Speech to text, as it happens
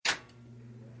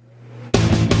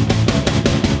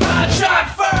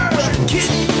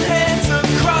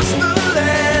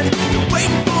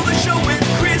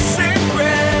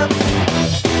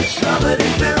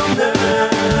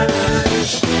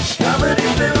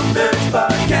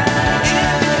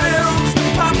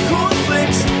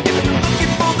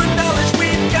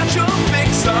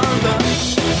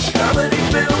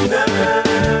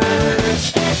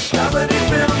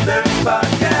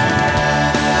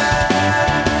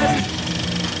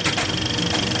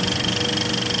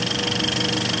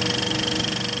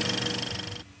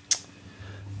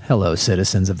Hello,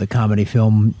 citizens of the comedy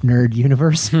film nerd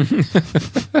universe.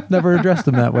 Never addressed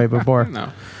them that way before.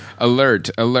 No. Alert.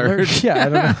 Yeah, I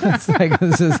don't know. It's like,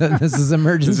 this is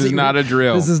emergency. This is not a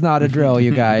drill. This is not a drill,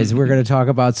 you guys. We're going to talk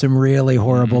about some really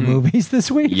horrible movies this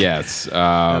week. Yes.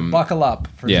 Buckle up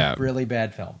for some really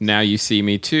bad films. Now You See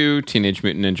Me Too, Teenage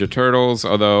Mutant Ninja Turtles,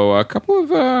 although a couple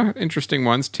of interesting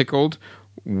ones, Tickled,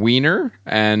 Wiener,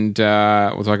 and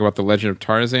we'll talk about the Legend of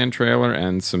Tarzan trailer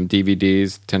and some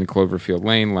DVDs, 10 Cloverfield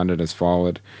Lane, London Has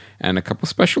Fallen, and a couple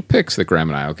special picks that Graham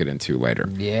and I will get into later.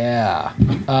 Yeah.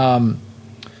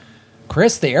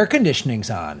 Chris, the air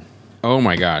conditioning's on. Oh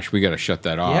my gosh, we got to shut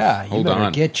that off. Yeah, Hold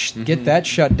on. Get that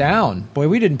shut down. Boy,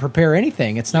 we didn't prepare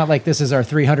anything. It's not like this is our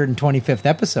 325th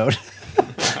episode.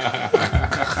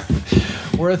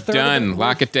 We're a third done.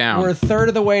 Lock it down. We're a third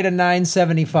of the way to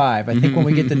 975. I think when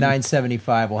we get to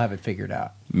 975, we'll have it figured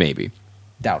out. Maybe.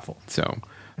 Doubtful. So,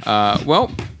 well,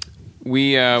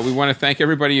 we want to thank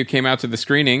everybody who came out to the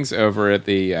screenings over at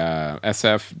the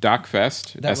SF Doc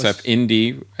Fest, SF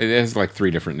Indie. It has like 3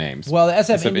 different names. Well, the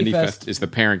SF Indie Fest is the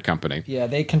parent company. Yeah,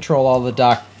 they control all the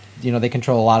doc. They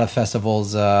control a lot of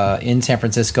festivals in San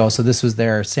Francisco. So this was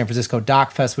their San Francisco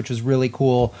Doc Fest, which was really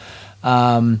cool.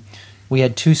 We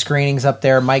had 2 screenings up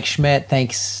there. Mike Schmidt,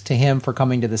 thanks to him for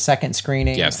coming to the second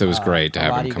screening. Yes, that was great to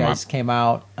have him come up. A lot of you guys came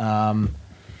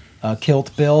out.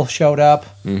 Kilt Bill showed up.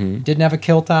 Mm-hmm. Didn't have a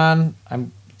kilt on.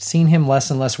 I'm seeing him less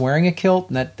and less wearing a kilt,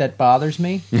 and that bothers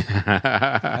me.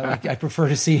 I prefer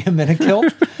to see him in a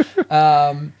kilt.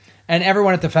 And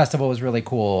everyone at the festival was really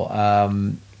cool.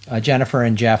 Jennifer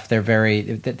and Jeff,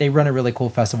 they run a really cool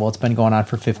festival. It's been going on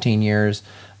for 15 years.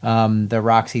 The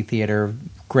Roxy Theater,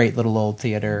 great little old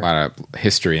theater. A lot of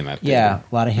history in that theater. Yeah,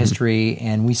 a lot of history.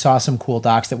 And we saw some cool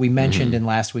docs that we mentioned in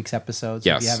last week's episode. So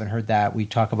yes. If you haven't heard that, we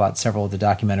talk about several of the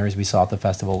documentaries we saw at the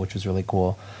festival, which was really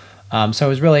cool.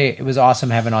 So it was awesome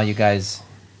having all you guys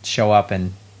show up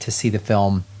and to see the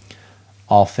film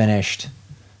all finished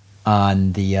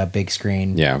on the big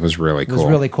screen. Yeah, it was really cool. It was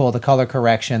really cool. The color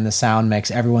correction, the sound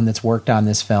mix, everyone that's worked on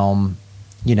this film,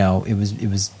 it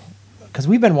was because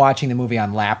we've been watching the movie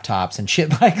on laptops and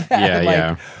shit like that.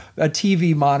 Yeah, a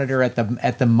TV monitor at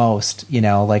the most,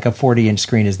 like a 40-inch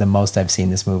screen is the most I've seen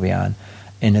this movie on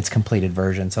in its completed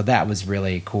version. So that was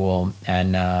really cool.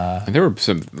 And there were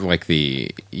some, like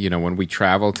when we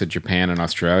travel to Japan and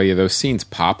Australia, those scenes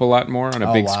pop a lot more on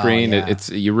a big screen. Yeah. It's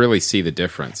you really see the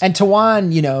difference. And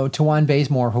Tawan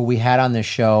Bazemore, who we had on this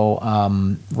show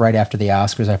right after the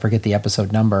Oscars, I forget the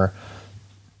episode number,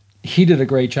 he did a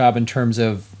great job in terms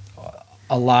of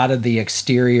a lot of the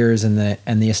exteriors and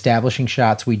the establishing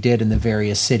shots we did in the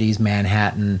various cities,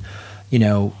 Manhattan,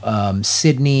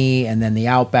 Sydney, and then the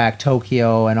Outback,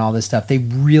 Tokyo, and all this stuff. They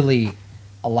really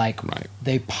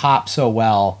they pop so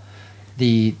well.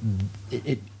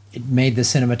 It made the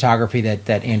cinematography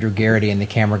that Andrew Garrity and the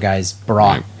camera guys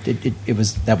brought. Right.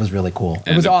 That was really cool.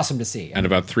 It was awesome to see. And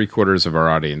about 3/4 of our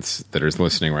audience that is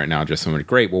listening right now just went,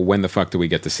 great. Well, when the fuck do we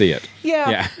get to see it?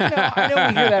 Yeah. I know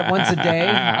we hear that once a day.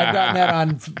 I've gotten that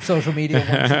on social media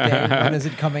once a day. When is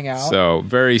it coming out? So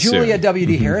very soon. Julia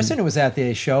W.D. Harrison, who was at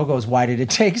the show, goes, "Why did it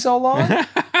take so long?"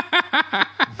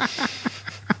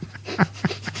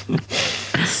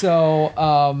 So,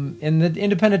 in the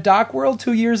independent doc world,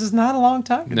 2 years is not a long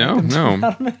time. No.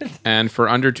 And for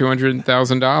under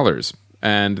 $200,000.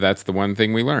 And that's the one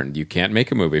thing we learned. You can't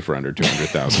make a movie for under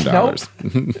 $200,000.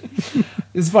 Nope.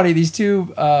 It's funny. These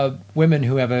 2 women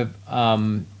who have a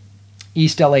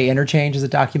East LA Interchange is a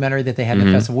documentary that they had in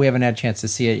the festival. We haven't had a chance to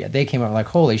see it yet. They came out like,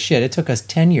 holy shit, it took us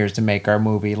 10 years to make our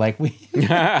movie. Like we're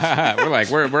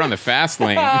on the fast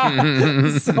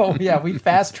lane. So yeah, we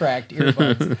fast tracked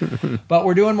earbuds. But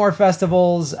we're doing more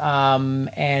festivals,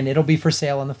 and it'll be for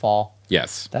sale in the fall.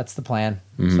 Yes. That's the plan.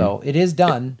 Mm-hmm. So it is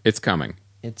done. It's coming.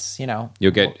 It's,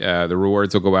 You'll get, the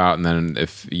rewards will go out, and then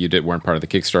if you weren't part of the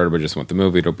Kickstarter but just want the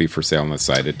movie, it'll be for sale on the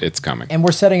site. It's coming. And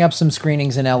we're setting up some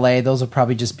screenings in LA. Those will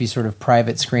probably just be sort of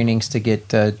private screenings to get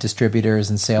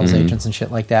distributors and sales agents and shit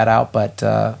like that out. But,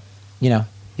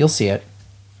 you'll see it.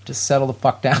 Just settle the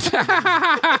fuck down.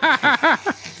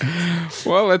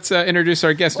 Well, let's introduce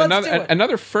our guest. Let's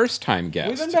another first-time guest.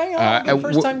 We've been banging on with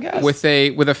first-time guests. With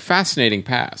a fascinating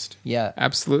past. Yeah.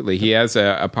 Absolutely. He has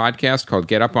a podcast called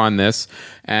Get Up On This,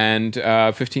 and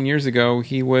 15 years ago,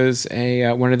 he was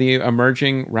one of the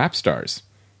emerging rap stars.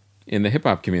 in the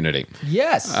hip-hop community.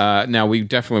 Yes. Now, we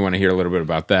definitely want to hear a little bit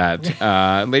about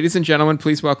that. Ladies and gentlemen,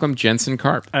 please welcome Jensen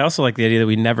Karp. I also like the idea that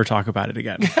we never talk about it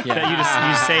again.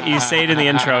 Yeah. You say it in the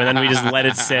intro, and then we just let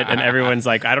it sit, and everyone's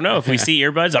like, I don't know, if we see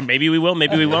earbuds, maybe we will,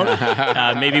 maybe we won't.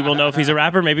 Maybe we'll know if he's a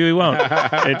rapper, maybe we won't.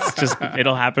 It's just,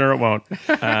 it'll happen or it won't.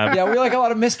 Yeah, we like a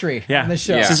lot of mystery on this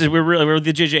show. Yeah. We're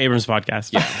the J.J. Abrams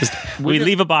podcast. Yeah. We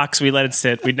leave a box, we let it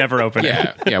sit, we'd never open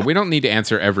it. Yeah, we don't need to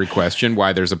answer every question,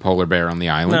 why there's a polar bear on the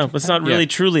island. No, let's not really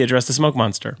truly address the smoke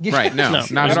monster. Right,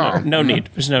 not at all. No need.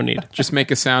 There's no need. Just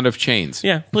make a sound of chains.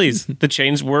 Yeah, please. The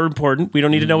chains were important. We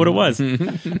don't need to know what it was.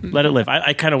 Let it live.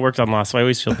 I kind of worked on Lost, so I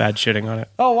always feel bad shitting on it.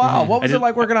 Oh, wow. What was it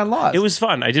like working on Lost? It was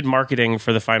fun. I did marketing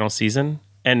for the final season,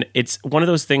 and it's one of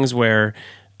those things where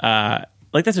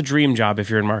like that's a dream job if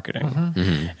you're in marketing.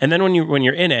 And then when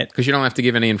you're in it, because you don't have to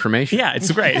give any information. Yeah, it's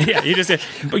great. Yeah,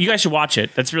 but you guys should watch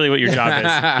it. That's really what your job is.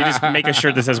 You just make a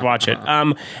shirt that says "watch it."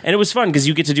 And it was fun because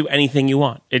you get to do anything you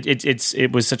want.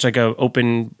 It was such like a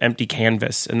open, empty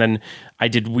canvas. And then I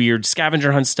did weird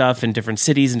scavenger hunt stuff in different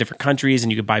cities and different countries,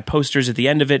 and you could buy posters at the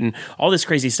end of it and all this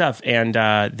crazy stuff. And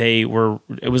it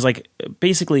was like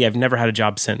basically I've never had a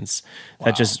job since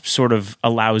that just sort of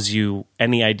allows you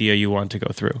any idea you want to go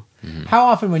through. How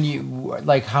often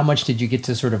how much did you get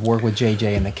to sort of work with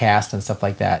JJ and the cast and stuff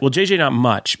like that? Well, JJ not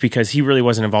much because he really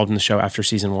wasn't involved in the show after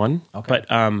season 1. Okay.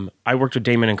 But I worked with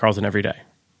Damon and Carlton every day.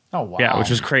 Oh, wow. Yeah,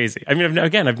 which was crazy. I mean,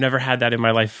 I've never had that in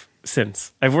my life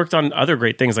since. I've worked on other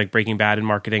great things like Breaking Bad and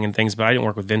marketing and things, but I didn't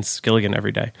work with Vince Gilligan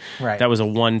every day. Right. That was a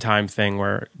one-time thing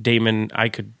where Damon, I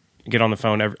could get on the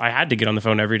phone. I had to get on the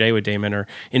phone every day with Damon or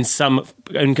in some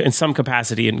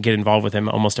capacity and get involved with him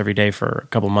almost every day for a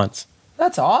couple months.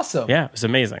 That's awesome. Yeah, it was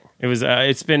amazing. It was.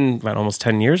 It's been almost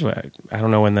 10 years. I don't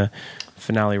know when the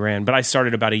finale ran, but I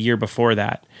started about a year before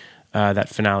that. That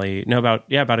finale. No,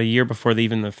 about a year before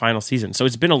even the final season. So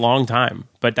it's been a long time.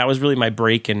 But that was really my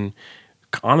break, and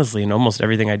honestly, in almost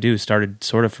everything I do started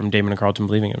sort of from Damon and Carlton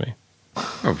believing in me.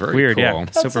 Oh, very weird. cool. Yeah,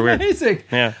 That's super amazing.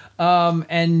 Weird. Yeah.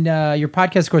 And your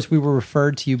podcast, of course, we were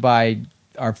referred to you by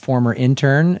our former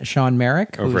intern, Sean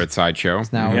Merrick. Over at Sideshow.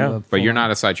 Now But you're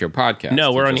not a Sideshow podcast.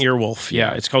 No, we're on Earwolf.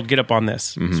 Yeah, it's called Get Up On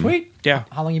This. Sweet. Yeah.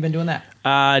 How long you been doing that?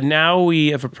 Now we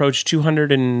have approached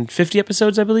 250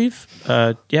 episodes, I believe.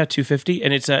 250,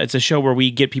 and it's a show where we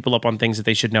get people up on things that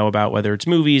they should know about, whether it's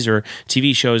movies or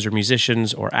TV shows or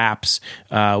musicians or apps.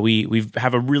 We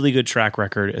have a really good track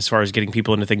record as far as getting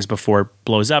people into things before it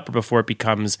blows up or before it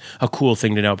becomes a cool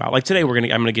thing to know about. Like today, I'm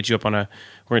gonna get you up on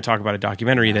we're gonna talk about a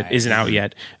documentary that isn't out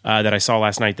yet that I saw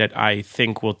last night that I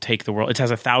think will take the world. It has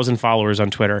 1,000 followers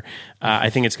on Twitter. I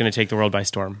think it's going to take the world by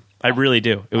storm. I really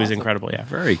do. It was incredible, yeah.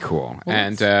 Very cool.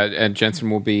 And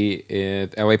Jensen will be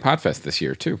at LA Podfest this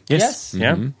year, too. Yes.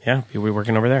 Yeah, yeah. We're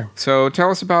working over there. So tell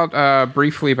us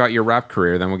briefly about your rap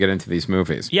career, then we'll get into these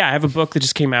movies. Yeah, I have a book that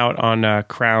just came out on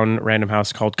Crown Random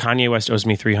House called Kanye West Owes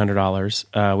Me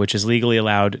 $300, which is legally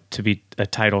allowed to be a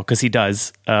title, because he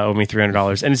does owe me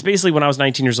 $300. And it's basically when I was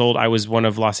 19 years old, I was one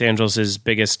of Los Angeles'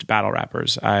 biggest battle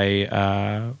rappers.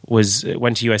 I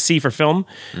went to USC for film,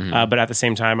 but at the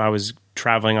same time, I was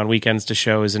traveling on weekends to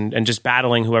shows and just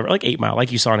battling whoever, like 8 Mile,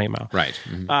 like you saw in 8 Mile. Right.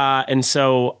 And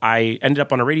so I ended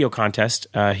up on a radio contest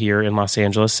here in Los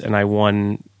Angeles, and I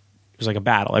won. It was like a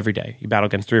battle every day. You battle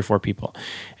against 3 or 4 people.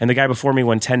 And the guy before me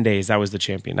won 10 days. That was the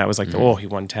champion. That was like, he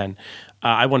won 10.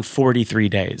 I won 43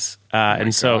 days.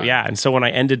 And so when I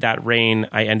ended that reign,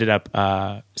 I ended up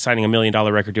signing $1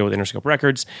 million record deal with Interscope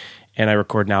Records. And I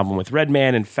recorded an album with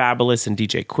Redman and Fabulous and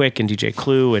DJ Quick and DJ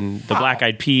Clue and the Black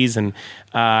Eyed Peas. And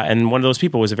one of those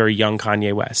people was a very young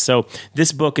Kanye West. So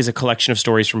this book is a collection of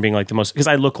stories from being like the most, because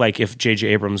I look like if J.J.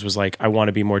 Abrams was like, I want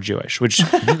to be more Jewish, which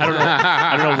I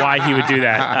don't know why he would do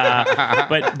that.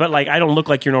 But like, I don't look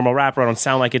like your normal rapper. I don't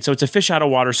sound like it. So it's a fish out of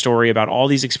water story about all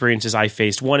these experiences I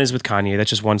faced. One is with Kanye. That's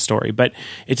just one story. But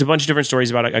it's a bunch of different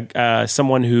stories about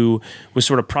someone who was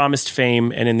sort of promised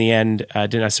fame and in the end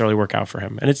didn't necessarily work out for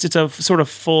him. And it's a sort of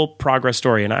full progress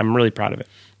story, and I'm really proud of it.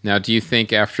 Now, do you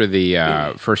think after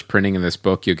the first printing of this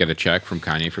book, you'll get a check from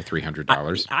Kanye for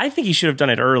 $300? I think he should have done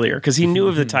it earlier, because he knew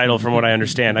of the title from what I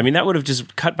understand. I mean, that would have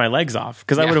just cut my legs off,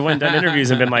 because I would have went and done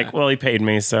interviews and been like, well, he paid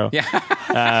me, so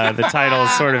the title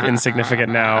is sort of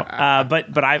insignificant now.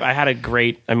 But I had a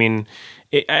great, I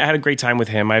had a great time with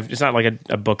him. It's not like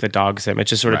a book that dogs him. It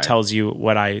just sort of tells you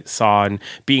what I saw, and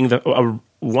being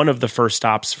one of the first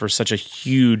stops for such a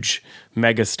huge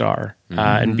megastar,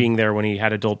 and being there when he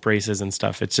had adult braces and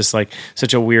stuff. It's just like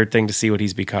such a weird thing to see what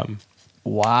he's become.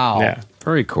 Wow. Yeah.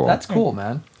 Very cool. That's cool,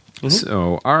 man.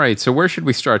 So, all right. So where should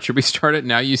we start? Should we start at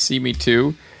Now You See Me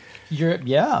Too?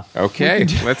 Yeah. Okay.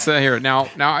 Let's hear it.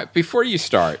 Now, before you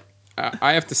start,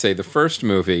 I have to say the first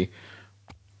movie,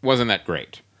 wasn't that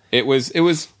great. It was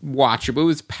watchable. It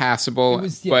was passable,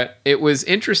 but it was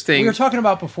interesting. We were talking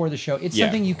about before the show. It's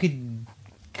something you could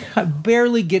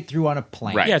barely get through on a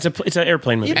plane. Right. Yeah, it's an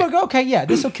airplane movie. Okay, yeah,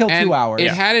 this will kill 2 hours.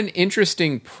 It had an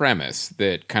interesting premise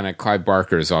that kind of Clive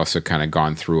Barker has also kind of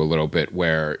gone through a little bit,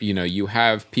 where you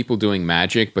have people doing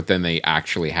magic, but then they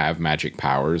actually have magic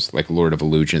powers, like Lord of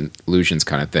Illusions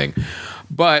kind of thing.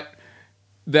 But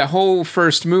the whole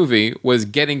first movie was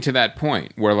getting to that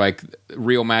point where like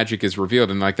real magic is revealed,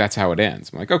 and like that's how it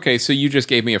ends. I'm like, okay, so you just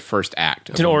gave me a first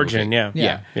act. It's an origin,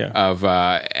 yeah.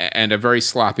 And a very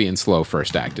sloppy and slow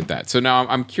first act at that. So now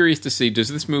I'm curious to see, does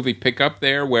this movie pick up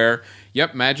there where,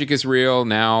 yep, magic is real.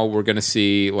 Now we're going to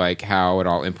see like how it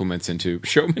all implements into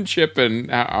showmanship and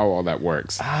how all that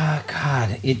works.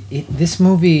 God, this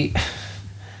movie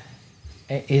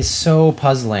is so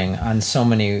puzzling on so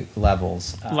many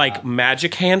levels. Like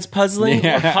magic hands puzzling,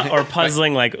 or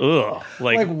puzzling like ugh,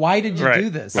 like why did you do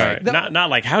this? Right. Not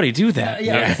like how do you do that?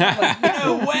 Like,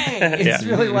 no way. It's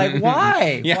really like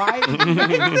why? Yeah. Why did you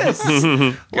do this?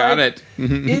 Got it.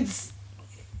 It's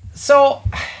so.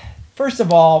 First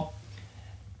of all,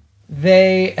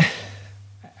 where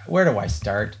do I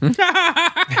start?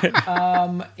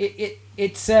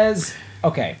 It says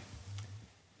okay.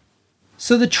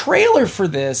 So the trailer for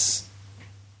this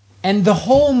and the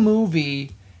whole movie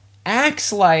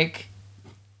acts like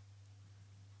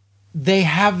they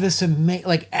have this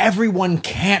like everyone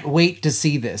can't wait to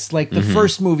see this. Like the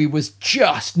first movie was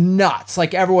just nuts.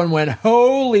 Like everyone went,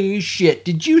 holy shit,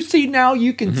 did you see Now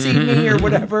You Can See Me or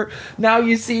whatever? Now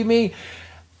You See Me.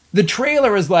 The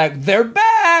trailer is like, they're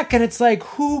back, and it's like,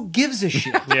 who gives a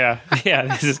shit?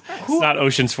 It's not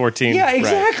Ocean's 14. Yeah,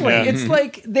 exactly. Right. Yeah. It's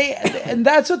like and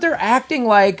that's what they're acting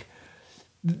like.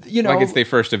 Like it's their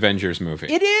first Avengers movie.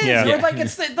 It is. Yeah. Or like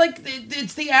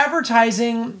it's the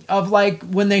advertising of like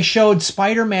when they showed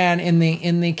Spider-Man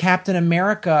in the Captain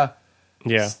America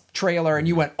trailer, and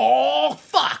you went, oh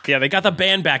fuck. Yeah, they got the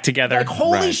band back together. Like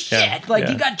holy shit! Yeah. Like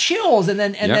you got chills, and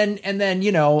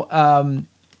then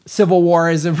Civil War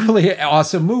is a really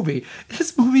awesome movie.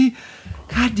 This movie,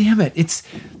 god damn it! It's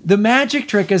the magic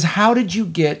trick is how did you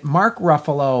get Mark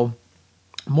Ruffalo,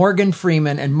 Morgan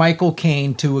Freeman, and Michael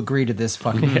Caine to agree to this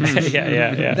fucking movie?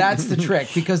 Yeah. That's the trick,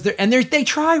 because they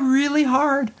try really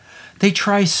hard. They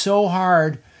try so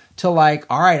hard to like,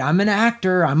 all right, I'm an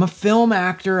actor, I'm a film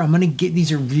actor, I'm gonna get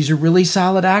these are really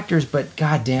solid actors, but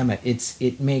god damn it,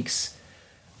 it makes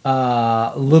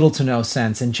little to no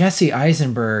sense. And Jesse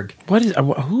Eisenberg,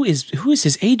 who is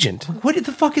his agent? what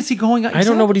the fuck is he going on? I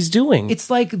don't know what he's doing. It's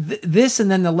like this,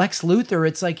 and then the Lex Luthor.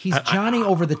 It's like he's Johnny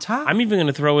over the top. I'm even going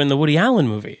to throw in the Woody Allen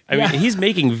movie. I mean, he's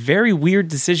making very weird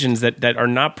decisions that are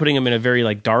not putting him in a very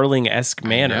like Darling-esque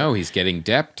manner. No, he's getting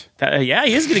depped. He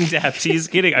is getting depped. He's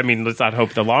getting. I mean, let's not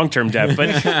hope the long-term depth,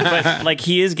 but like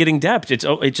he is getting depped.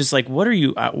 It's just like, what are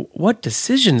you? What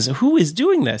decisions? Who is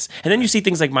doing this? And then you see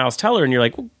things like Miles Teller, and you're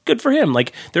like, well, good for him.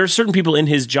 Like there are certain people in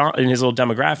his little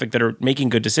demographic that are making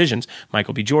good decisions,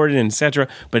 Michael B. Jordan, etc.,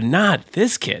 but not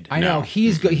this kid. I know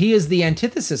he's good. He is the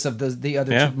antithesis of the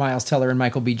other two, Miles Teller and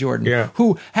Michael B. Jordan,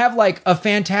 who have like a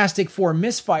Fantastic Four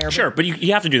misfire. Sure, but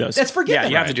you have to do those. That's forgiven. Yeah,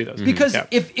 you have to do those because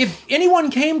if anyone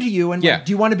came to you and like,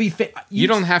 do you want to be fit? You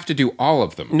don't have to do all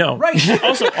of them. No, right.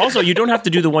 also, you don't have to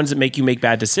do the ones that make you make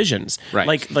bad decisions. Right.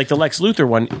 Like the Lex Luthor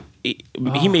one,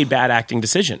 he made bad acting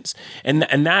decisions, and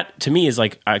that to me is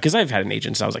like because I've had an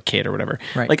agent since I was a kid or whatever.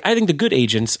 Right. Like I think the good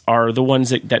agents are the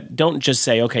ones that don't just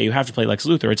say, okay, you have to play Lex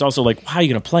Luthor. It's also like, how are you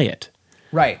going to play it?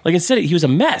 Right. Like instead, he was a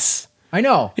mess. I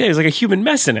know. Yeah, he was like a human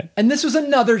mess in it. And this was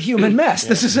another human mess.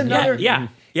 This is another.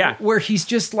 Yeah. Where he's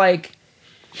just like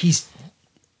he's.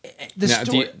 Do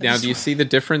you see the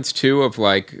difference too of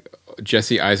like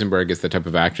Jesse Eisenberg is the type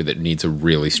of actor that needs a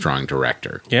really strong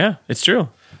director? Yeah, it's true.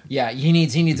 Yeah, he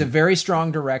needs a very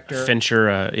strong director.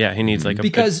 Fincher, he needs like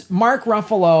because Mark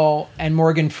Ruffalo and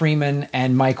Morgan Freeman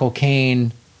and Michael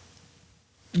Caine,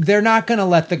 they're not going to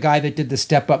let the guy that did the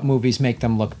Step Up movies make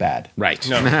them look bad. Right.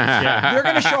 No. They're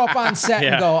going to show up on set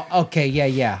and go, okay,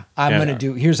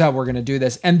 here's how we're going to do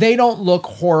this. And they don't look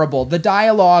horrible. The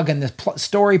dialogue and the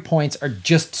story points are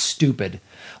just stupid.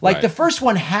 Like the first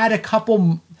one had a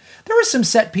couple... There were some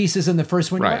set pieces in the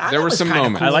first one. Right. There were some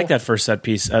moments. Cool. I like that first set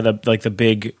piece, the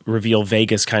big reveal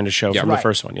Vegas kind of show from the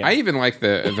first one. Yeah. I even like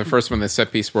the first one, the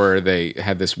set piece where they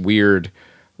had this weird...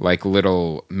 like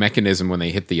little mechanism when they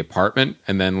hit the apartment,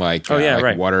 and then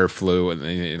water flew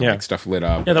and like stuff lit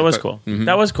up. Yeah, that was cool. Mm-hmm.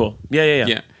 That was cool.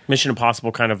 Yeah. Mission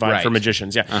Impossible kind of vibe for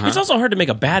magicians. Yeah, It's also hard to make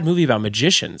a bad movie about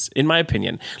magicians, in my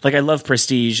opinion. Like I love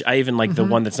Prestige. I even like the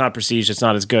one that's not Prestige. It's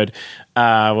not as good.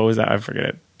 What was that? I forget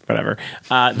it. Whatever.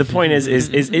 The point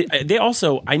is they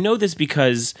also. I know this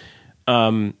because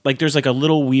Like there's like a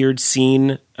little weird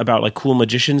scene about like cool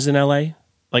magicians in LA.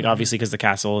 Like obviously because the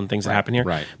castle and things that happen here.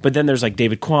 Right. But then there's like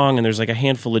David Kwong and there's like a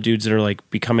handful of dudes that are like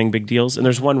becoming big deals. And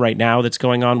there's one right now that's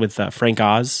going on with Frank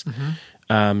Oz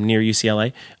near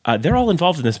UCLA. They're all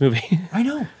involved in this movie. I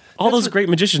know. All those great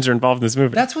magicians are involved in this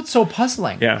movie. That's what's so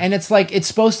puzzling. Yeah. And it's like, it's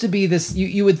supposed to be this,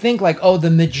 you would think like, oh,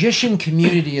 the magician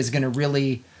community is going to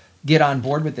really get on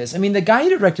board with this. I mean, the guy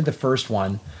who directed the first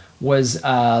one was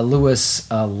Louis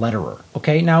Lederer.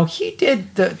 Okay, now he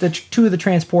did the two of the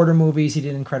Transporter movies. He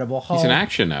did Incredible Hulk. He's an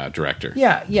action director.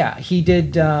 Yeah. He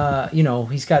did.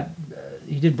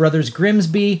 He did Brothers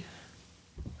Grimsby.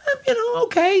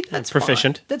 Okay, that's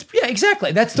proficient. Fine.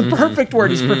 Exactly. That's the perfect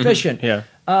word. He's proficient. Yeah.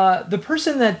 The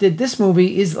person that did this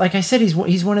movie is, like I said,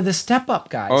 he's one of the Step Up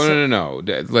guys. Oh, no.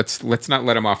 Let's not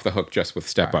let him off the hook just with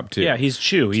Step Up, too. Yeah, he's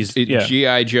Chew. He's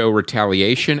G.I. Joe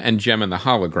Retaliation and Gem and the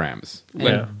Holograms.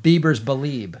 Bieber's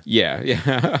Believe. Yeah.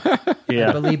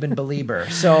 Believe in Belieber.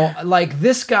 So, like,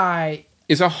 this guy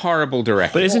is a horrible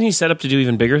director. But isn't he set up to do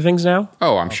even bigger things now?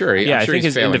 Oh, I'm sure. I think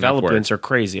he's his developments are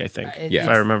crazy, I think, if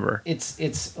I remember.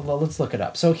 Well, let's look it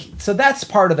up. So that's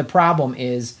part of the problem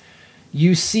is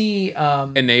you see...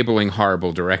 enabling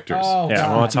horrible directors. Oh, yeah,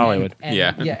 God. well, it's Hollywood.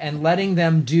 And letting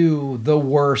them do the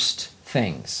worst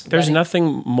things. There's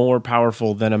nothing more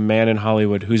powerful than a man in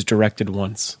Hollywood who's directed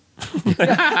once.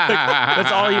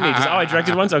 That's all you need. Just, I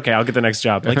directed once? Okay, I'll get the next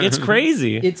job. Like, it's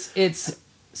crazy. It's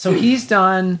so he's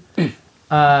done...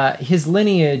 his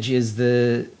lineage is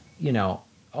Now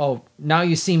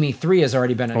You See Me 3 has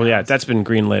already been announced. Well, yeah, that's been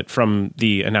greenlit from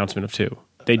the announcement of 2.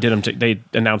 They did them. They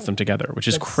announced them together, which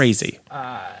is crazy.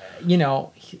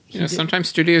 Sometimes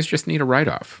studios just need a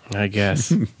write-off. I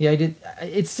guess. Yeah, I did.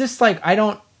 It's just like I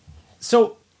don't.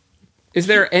 So, is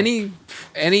there any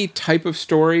type of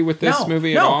story with this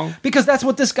movie at all? Because that's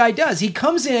what this guy does. He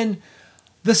comes in.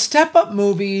 The Step Up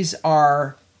movies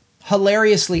are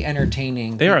hilariously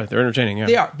entertaining. They're entertaining. Yeah,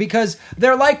 they are because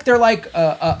they're like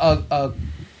a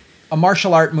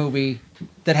martial art movie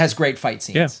that has great fight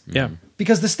scenes. Yeah.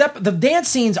 Because the dance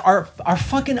scenes are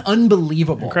fucking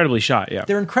unbelievable. Incredibly shot. Yeah,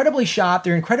 they're incredibly shot.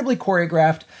 They're incredibly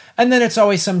choreographed. And then it's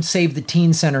always some Save the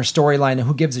Teen Center storyline, and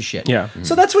who gives a shit? Yeah.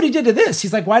 So that's what he did to this.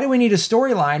 He's like, why do we need a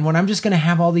storyline when I'm just going to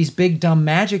have all these big dumb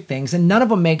magic things, and none of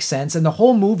them make sense, and the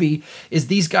whole movie is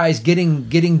these guys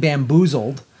getting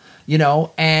bamboozled.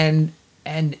 And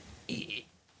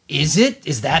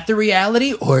is that the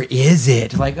reality, or is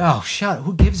it like, oh, shut up,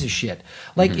 who gives a shit?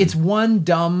 Like, it's one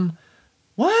dumb,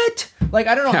 what? Like,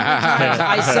 I don't know how many times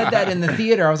I said that in the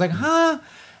theater. I was like, huh?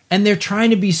 And they're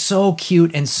trying to be so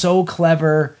cute and so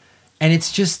clever, and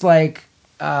it's just like,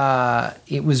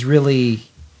 it was really,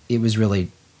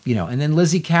 and then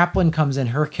Lizzie Kaplan comes in,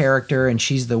 her character, and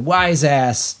she's the wise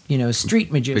ass,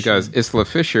 street magician. Because Isla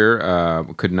Fisher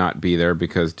could not be there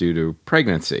due to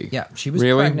pregnancy. Yeah, she was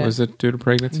really? pregnant. Was it due to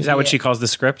pregnancy? Is that what she calls the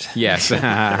script? Yes. It's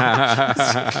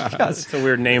a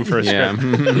weird name for a script.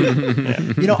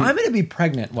 I'm going to be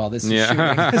pregnant while this is shooting.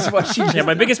 Is what she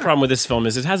my biggest problem with this film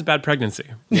is it has bad pregnancy.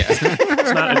 Yeah.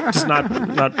 It's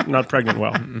not pregnant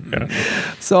well. Yeah.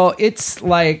 So it's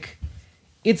like,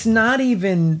 it's not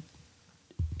even...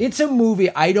 It's a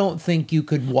movie I don't think you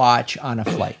could watch on a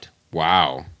flight.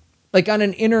 Wow. Like on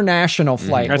an international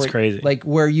flight. That's crazy. Like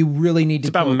where you really need to... It's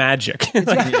about magic.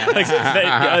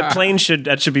 A plane should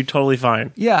be totally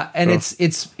fine. Yeah, and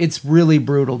it's really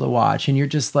brutal to watch. And you're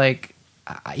just like,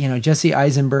 Jesse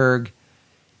Eisenberg,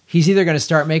 he's either going to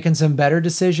start making some better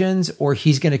decisions, or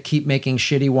he's going to keep making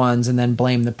shitty ones and then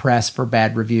blame the press for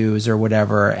bad reviews or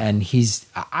whatever. And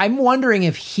I'm wondering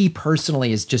if he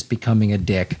personally is just becoming a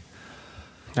dick.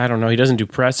 I don't know. He doesn't do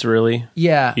press really.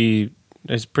 Yeah, he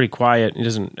is pretty quiet. He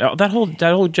doesn't. That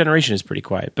whole generation is pretty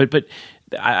quiet. But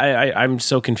I'm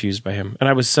so confused by him, and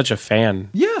I was such a fan.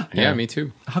 Yeah, me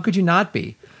too. How could you not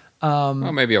be? Well,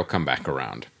 maybe he'll come back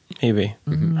around. Maybe.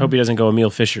 Mm-hmm. Hope he doesn't go Emil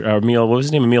Fisher or Emil. What was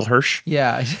his name? Emil Hirsch.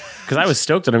 Yeah, because I was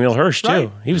stoked on Emil Hirsch too. Right.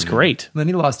 He was great. Then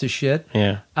he lost his shit.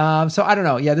 Yeah. So I don't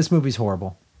know. Yeah, this movie's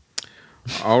horrible.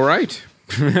 All right.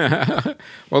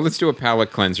 Well, let's do a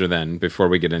palate cleanser then before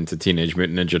we get into Teenage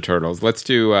Mutant Ninja Turtles. Let's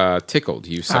do Tickled.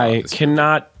 You saw I this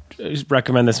cannot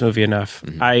recommend this movie enough.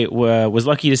 Mm-hmm. I was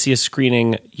lucky to see a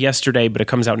screening yesterday, but it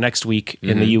comes out next week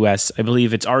in the U.S. I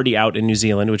believe it's already out in New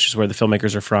Zealand, which is where the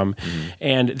filmmakers are from. Mm-hmm.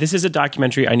 And this is a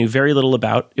documentary I knew very little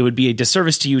about. It would be a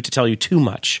disservice to you to tell you too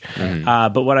much.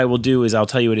 Mm-hmm. But what I will do is I'll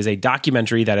tell you it is a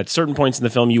documentary that at certain points in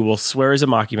the film you will swear is a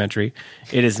mockumentary.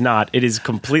 It is not. It is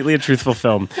completely a truthful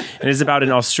film. It is about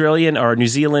an Australian or New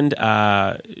Zealand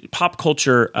pop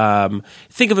culture.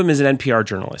 Think of him as an NPR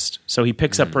journalist. So he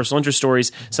picks up personal interest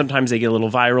stories. Sometimes they get a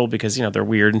little viral because, they're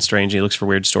weird and strange and he looks for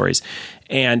weird stories.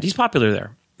 And he's popular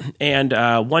there. And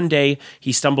one day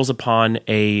he stumbles upon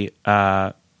a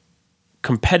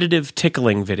competitive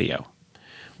tickling video,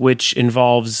 which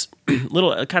involves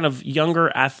little kind of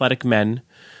younger athletic men,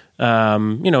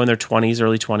 in their 20s,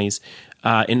 early 20s,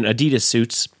 in Adidas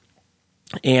suits.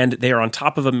 And they are on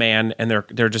top of a man, and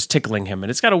they're just tickling him, and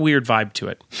it's got a weird vibe to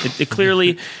it. It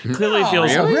clearly feels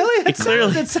really. It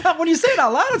clearly, When you say it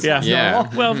out loud, it sounds normal.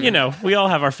 Well, we all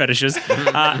have our fetishes,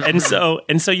 and so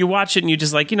you watch it, and you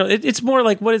just like, it's more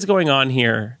like, what is going on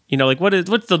here? Like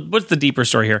what's the deeper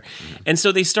story here? And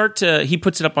so they start to. He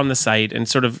puts it up on the site and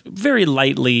sort of very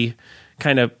lightly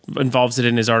kind of involves it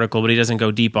in his article, but he doesn't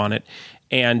go deep on it.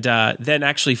 And then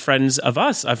actually friends of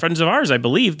ours, I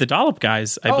believe, the Dollop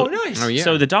guys. Nice. Oh, yeah.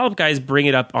 So the Dollop guys bring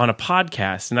it up on a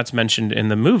podcast, and that's mentioned in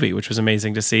the movie, which was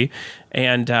amazing to see.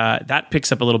 And that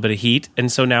picks up a little bit of heat.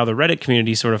 And so now the Reddit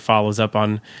community sort of follows up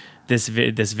on this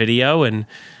video. And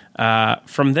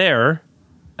from there,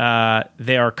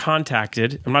 they are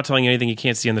contacted. I'm not telling you anything you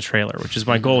can't see in the trailer, which is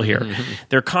my goal here.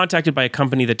 They're contacted by a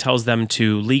company that tells them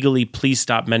to legally please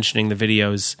stop mentioning the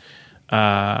videos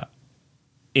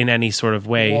in any sort of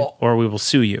way, or we will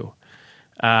sue you.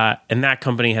 And that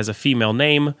company has a female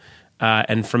name.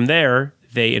 And from there,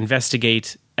 they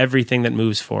investigate everything that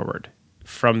moves forward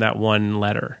from that one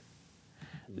letter.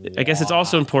 I guess it's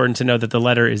also important to know that the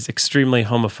letter is extremely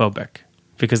homophobic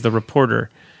because the reporter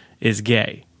is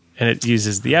gay. And it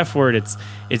uses the F word.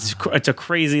 It's a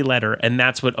crazy letter, and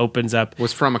that's what opens up.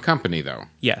 Was from a company, though.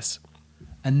 Yes,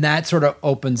 And that sort of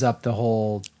opens up the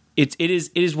whole... it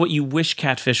is what you wish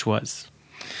Catfish was.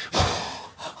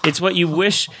 It's what you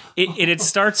wish. It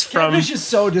starts from. Catfish is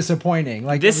so disappointing.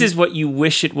 Like this is what you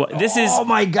wish it was. This is. Oh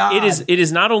my God. It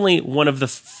is not only one of the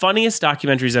funniest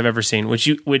documentaries I've ever seen,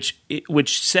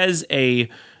 which says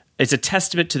it's a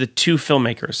testament to the two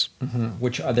filmmakers. Mm-hmm.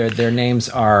 Which are their names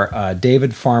are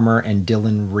David Farmer and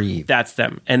Dylan Reeve. That's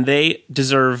them, and they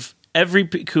deserve every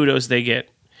kudos they get.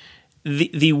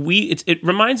 It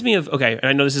reminds me of, okay, and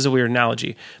I know this is a weird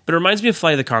analogy, but it reminds me of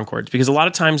Flight of the Conchords, because a lot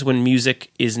of times when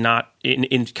music is not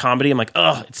in comedy, I'm like,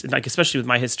 oh, it's like, especially with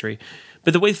my history.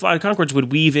 But the way Flight of the Conchords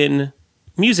would weave in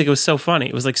music, it was so funny.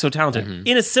 It was like so talented. Mm-hmm.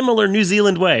 In a similar New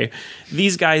Zealand way,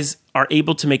 these guys are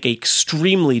able to make an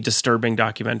extremely disturbing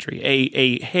documentary,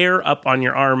 a hair up on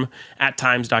your arm at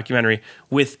times documentary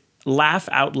with laugh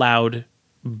out loud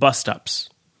bust ups.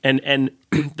 And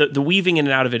the weaving in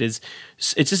and out of it's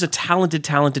just a talented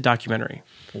documentary.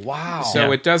 Wow.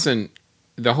 So it doesn't,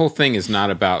 the whole thing is not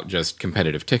about just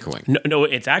competitive tickling. No,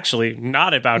 it's actually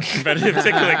not about competitive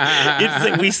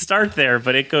tickling. We start there,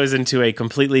 but it goes into a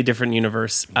completely different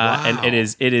universe. Wow. And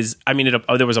it is, I mean,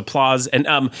 there was applause. And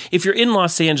if you're in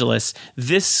Los Angeles,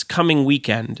 this coming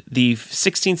weekend, the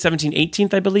 16th, 17th,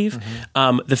 18th, I believe,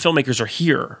 the filmmakers are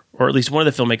here. Or at least one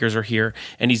of the filmmakers are here,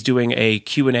 and he's doing a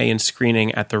Q&A and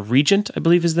screening at the Regent, I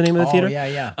believe is the name of the theater.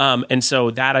 Yeah. And so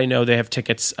that I know they have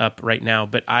tickets up right now,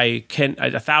 but I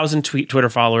 1,000 Twitter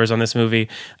followers on this movie.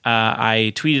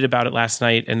 I tweeted about it last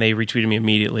night, and they retweeted me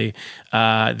immediately.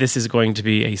 This is going to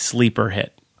be a sleeper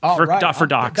hit for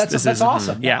docs. That's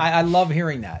awesome. Yeah, I love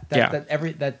hearing that.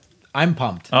 I'm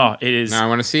pumped. Oh, it is. Now I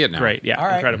want to see it now. Great. Yeah, All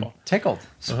right. incredible. Tickled.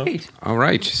 Sweet. All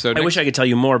right. So I wish I could tell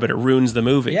you more, but it ruins the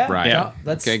movie. Yeah. Right. Yeah.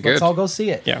 Let's all go see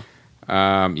it. Yeah.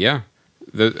 Yeah.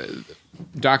 The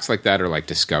docs like that are like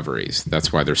discoveries.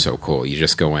 That's why they're so cool. You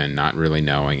just go in not really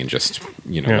knowing and just,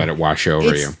 let it wash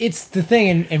over you. It's the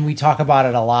thing, and we talk about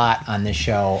it a lot on this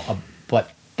show,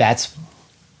 but that's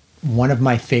one of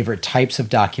my favorite types of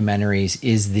documentaries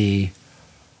is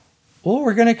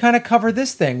we're going to kind of cover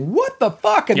this thing. What the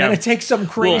fuck? And then it takes some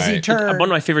crazy turn. One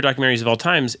of my favorite documentaries of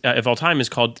all time is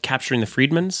called Capturing the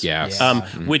Freedmans. Yes.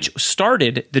 Which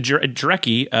started the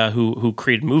Drecki, who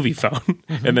created Movie Phone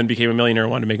and then became a millionaire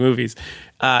and wanted to make movies.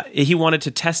 He wanted to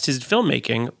test his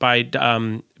filmmaking by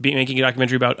making a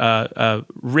documentary about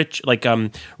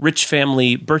rich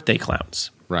family birthday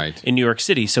clowns. Right. In New York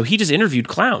City. So he just interviewed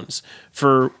clowns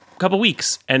for couple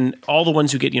weeks, and all the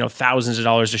ones who get thousands of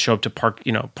dollars to show up to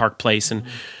Park Place,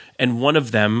 and one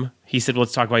of them, he said, well,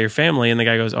 let's talk about your family, and the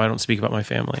guy goes, oh, I don't speak about my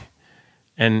family.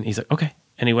 And he's like, okay.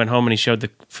 And he went home and he showed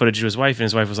the footage to his wife, and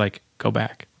his wife was like, go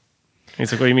back. And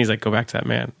he's like, what do you mean? He's like, go back to that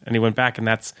man. And he went back, and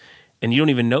you don't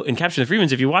even know in Capture the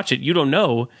Freedmans, if you watch it, you don't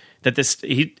know that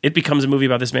it becomes a movie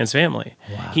about this man's family.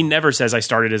 Wow. He never says I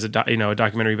started as a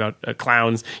documentary about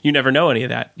clowns. You never know any of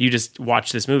that. You just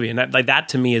watch this movie, and that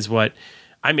to me is what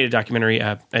I made a documentary,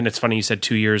 and it's funny you said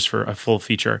 2 years for a full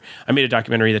feature. I made a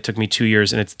documentary that took me 2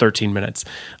 years, and it's 13 minutes.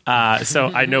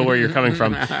 So I know where you're coming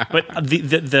from. But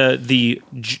the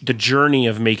journey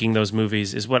of making those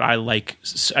movies is what I like.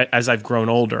 As I've grown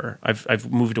older,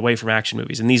 I've moved away from action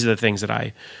movies, and these are the things that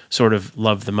I sort of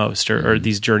love the most, or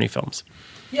these journey films.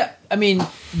 Yeah, I mean,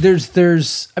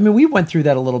 we went through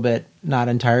that a little bit, not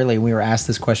entirely. We were asked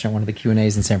this question at one of the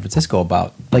Q&As in San Francisco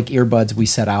about, like, Earbuds. We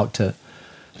set out to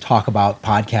talk about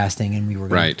podcasting, and we were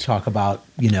going to talk about,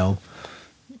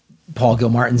 Paul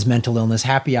Gilmartin's mental illness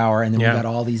happy hour, and then we got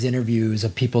all these interviews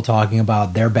of people talking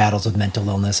about their battles with mental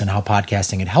illness and how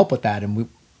podcasting had helped with that, and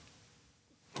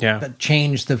that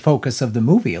changed the focus of the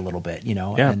movie a little bit,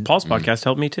 Yeah, and Paul's podcast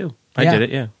helped me too. I did it,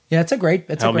 yeah. It's a great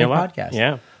podcast.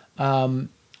 Yeah.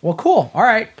 Well, cool. All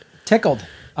right. Tickled.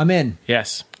 I'm in.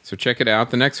 Yes. So check it out.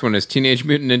 The next one is Teenage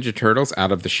Mutant Ninja Turtles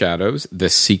Out of the Shadows, the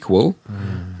sequel.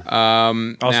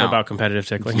 Also about competitive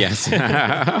tickling. Yes.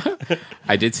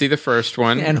 I did see the first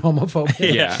one. And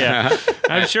homophobia. Yeah.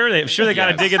 I'm sure they got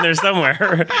to dig in there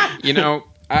somewhere.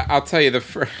 I'll tell you,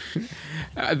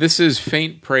 this is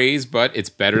faint praise, but it's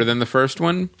better than the first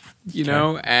one,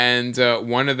 and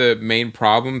one of the main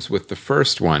problems with the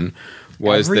first one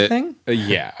was everything?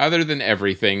 Other than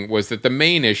everything, was that the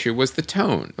main issue was the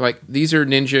tone. Like, these are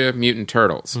Ninja Mutant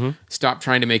Turtles. Mm-hmm. Stop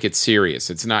trying to make it serious.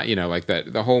 It's not, like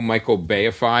that, the whole Michael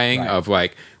Bayifying of,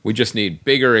 like, we just need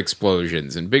bigger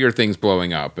explosions and bigger things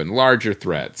blowing up and larger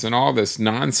threats and all this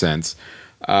nonsense.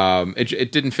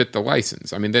 It didn't fit the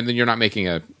license. I mean, then you're not making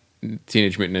a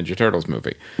Teenage Mutant Ninja Turtles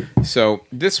movie. So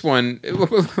this one,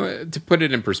 to put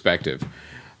it in perspective,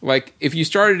 like, if you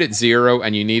started at 0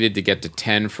 and you needed to get to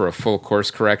 10 for a full course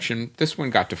correction, this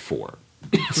one got to 4.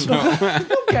 Okay.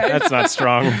 That's not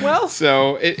strong. Well,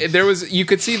 so you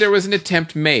could see there was an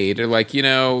attempt made, like,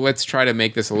 let's try to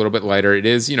make this a little bit lighter. It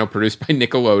is, produced by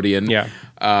Nickelodeon. Yeah.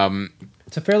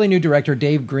 It's a fairly new director,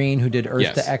 Dave Green, who did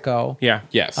Earth to Echo. Yeah.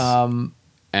 Yes.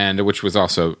 And which was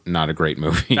also not a great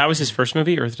movie. That was his first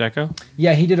movie, Earth to Echo?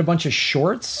 Yeah, he did a bunch of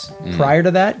shorts prior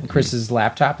to that. Chris's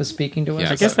laptop is speaking to us.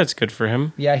 Yes. I guess that's good for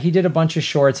him. Yeah, he did a bunch of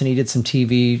shorts, and he did some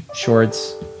TV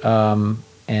shorts.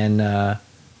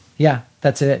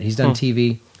 That's it. He's done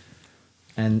TV.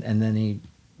 And then he...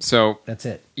 So that's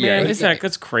it. Yeah, Man,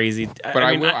 that's crazy. But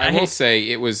I will say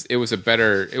it was a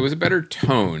better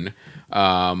tone.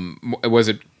 Was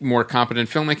it more competent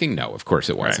filmmaking? No, of course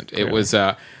it wasn't. Right, it was...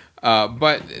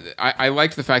 but I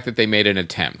liked the fact that they made an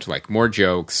attempt, like more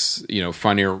jokes,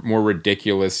 funnier, more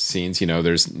ridiculous scenes.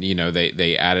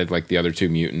 They added like the other two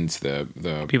mutants, the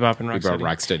Bebop and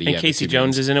Rocksteady. And yeah, Casey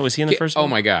Jones is in it. Was he in the first one? Oh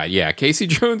my God, yeah, Casey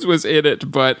Jones was in it,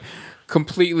 but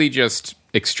completely just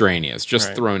extraneous,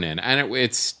 just thrown in. And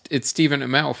it's Stephen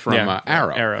Amell from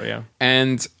Arrow. Arrow, yeah.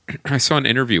 And I saw an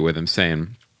interview with him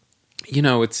saying,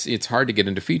 it's hard to get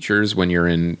into features when you're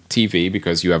in TV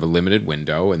because you have a limited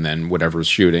window, and then whatever's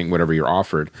shooting, whatever you're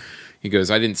offered. He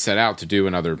goes, I didn't set out to do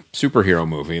another superhero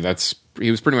movie.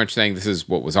 He was pretty much saying this is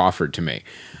what was offered to me.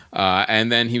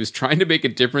 And then he was trying to make a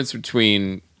difference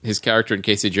between his character in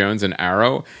Casey Jones and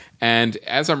Arrow. And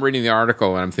as I'm reading the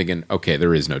article, and I'm thinking, okay,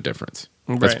 there is no difference.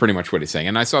 That's pretty much what he's saying.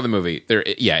 And I saw the movie.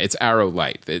 It's Arrow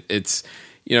light. It's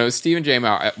Stephen J.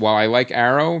 Mao, while I like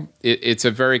Arrow, it's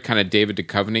a very kind of David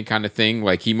Duchovny kind of thing.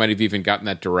 Like, he might have even gotten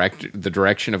the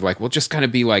direction of like, well, just kind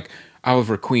of be like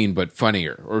Oliver Queen, but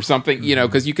funnier or something,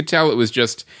 because you could tell it was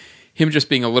just him just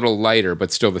being a little lighter,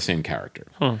 but still the same character.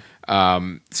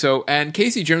 And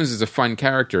Casey Jones is a fun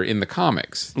character in the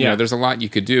comics. There's a lot you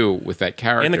could do with that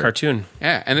character. In the cartoon.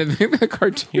 Yeah, and in the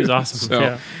cartoon. He was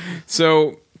awesome.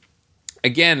 So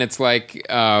again, it's like...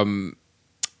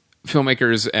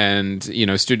 filmmakers and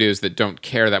studios that don't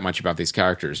care that much about these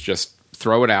characters just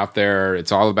throw it out there.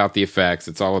 It's all about the effects.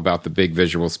 It's all about the big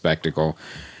visual spectacle.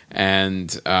 And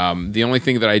the only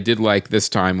thing that I did like this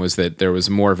time was that there was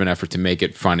more of an effort to make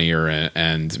it funnier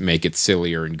and make it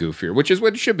sillier and goofier, which is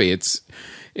what it should be. That's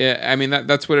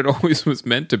what it always was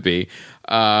meant to be.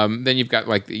 Then you've got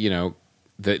like the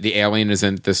alien is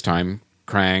in this time,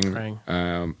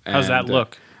 Krang. How's that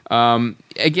look?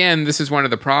 Again, this is one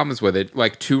of the problems with it.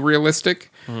 Like, too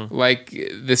realistic. Mm-hmm. Like,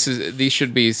 these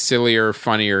should be sillier,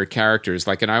 funnier characters.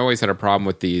 Like, and I always had a problem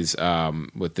with these,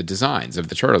 with the designs of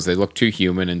the turtles. They look too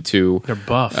human and too... They're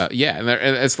buff. And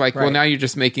it's like, well, now you're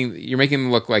making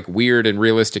them look like weird and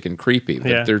realistic and creepy.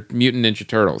 But they're Mutant Ninja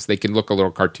Turtles. They can look a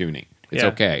little cartoony. It's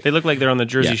okay. They look like they're on the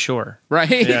Jersey Shore. Right?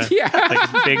 Yeah.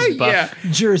 Like big buff.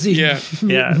 Jersey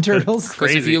Mutant Turtles.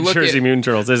 Crazy. Jersey Mutant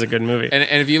Turtles is a good movie.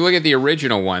 And if you look at the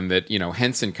original one that,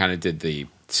 Henson kind of did the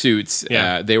suits.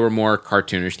 Yeah. They were more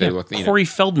cartoonish. They looked. Corey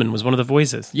Feldman was one of the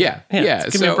voices. Yeah.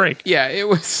 Give me a break. Yeah, it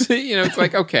was. It's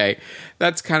like, okay,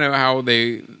 that's kind of how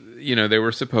they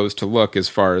were supposed to look, as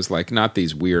far as like not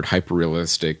these weird hyper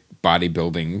realistic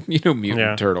bodybuilding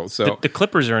mutant turtles. So the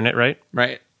Clippers are in it, right?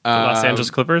 Right. The Los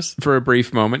Angeles Clippers For a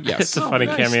brief moment, yes. It's a funny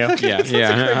nice. cameo.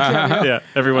 Yeah.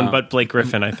 Everyone but Blake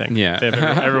Griffin, I think. Yeah. They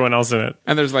have everyone else in it.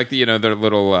 And there's like their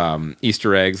little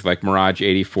Easter eggs, like Mirage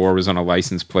 84 was on a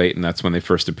license plate, and that's when they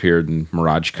first appeared in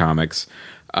Mirage Comics.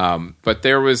 But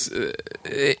there was,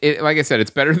 like I said, it's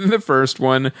better than the first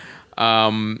one.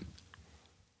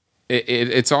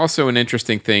 It's also an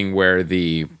interesting thing where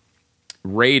the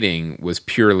rating was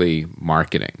purely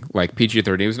marketing, like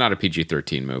PG-13. It was not a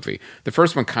PG-13 movie. The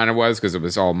first one kind of was, because it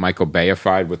was all Michael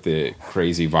Bayified with the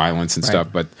crazy violence and stuff,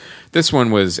 but this one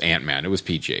was Ant-Man. It was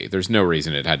PG. There's no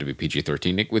reason it had to be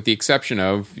PG-13, with the exception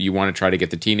of you want to try to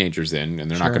get the teenagers in, and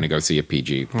they're not going to go see a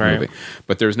PG movie.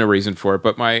 But there's no reason for it.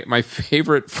 But my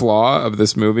favorite flaw of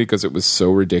this movie, because it was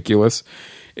so ridiculous,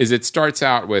 is it starts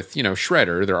out with,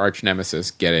 Shredder, their arch nemesis,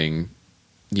 getting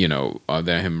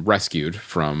him rescued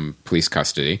from police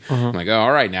custody. I'm like, oh,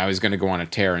 all right, now he's going to go on a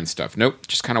tear and stuff. Nope,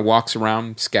 just kind of walks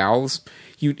around, scowls.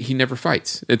 He never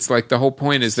fights. It's like the whole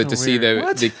point is that to see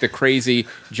the crazy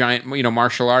giant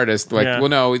martial artist, like, well,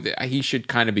 no, he should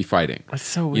kind of be fighting. That's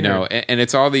so weird. And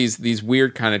it's all these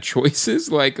weird kind of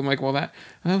choices. Like, I'm like, well, that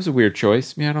was a weird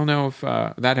choice. I don't know if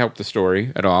that helped the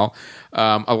story at all.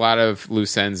 A lot of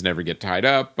loose ends never get tied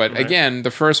up. But again, the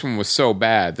first one was so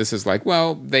bad. This is like,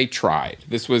 well, they tried.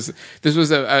 This was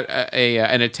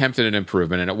an attempt at an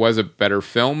improvement, and it was a better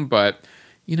film. But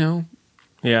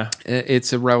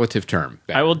it's a relative term.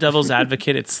 I will devil's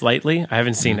advocate it slightly. I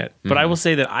haven't seen it, but I will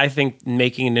say that I think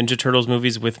making Ninja Turtles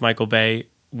movies with Michael Bay,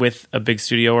 with a big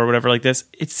studio or whatever like this,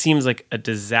 it seems like a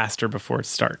disaster before it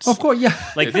starts. Of course, yeah.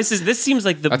 Like this seems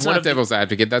like that's not devil's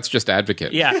advocate. That's just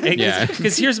advocate. Yeah,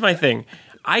 because here's my thing.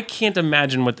 I can't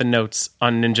imagine what the notes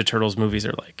on Ninja Turtles movies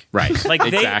are like. Right. Like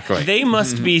exactly. They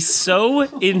must be so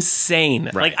insane.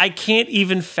 Right. Like I can't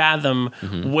even fathom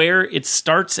where it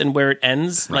starts and where it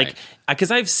ends. Right. Like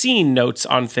because I've seen notes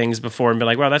on things before and been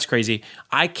like, wow, that's crazy.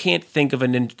 I can't think of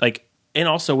and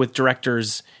also with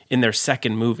directors in their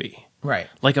second movie. Right.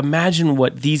 Like imagine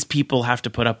what these people have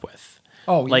to put up with.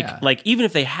 Oh, yeah. Like even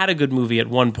if they had a good movie at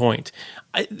one point,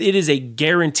 it is a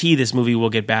guarantee this movie will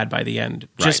get bad by the end,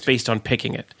 just based on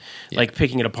picking it, like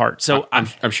picking it apart. So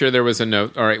I'm sure there was a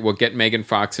note. All right, we'll get Megan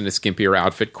Fox in a skimpier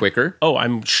outfit quicker. Oh,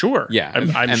 I'm sure. Yeah,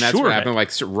 I'm and that's sure what happened.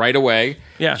 Like right away.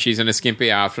 Yeah, she's in a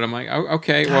skimpy outfit. I'm like, oh,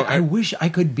 okay. God, Well, I wish I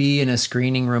could be in a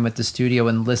screening room at the studio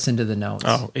and listen to the notes.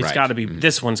 Oh, it's got to be.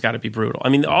 This one's got to be brutal. I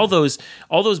mean, all those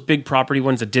big property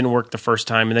ones that didn't work the first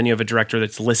time, and then you have a director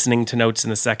that's listening to notes in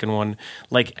the second one.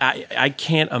 Like I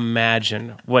can't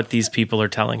imagine what these people are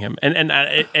telling him,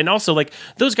 and also like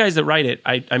those guys that write it.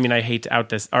 I mean, I hate to out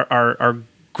this are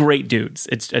great dudes.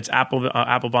 It's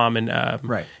Applebaum and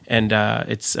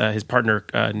it's his partner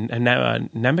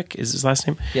Nemec is his last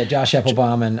name. Yeah, Josh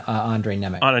Applebaum and Andre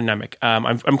Nemec. Nemec.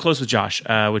 I'm close with Josh,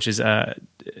 which is I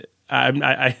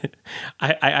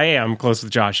am close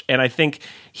with Josh, and I think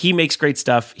he makes great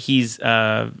stuff. He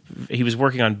was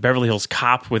working on Beverly Hills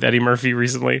Cop with Eddie Murphy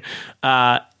recently.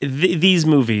 These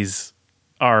movies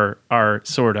are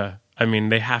sort of. I mean,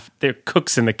 they're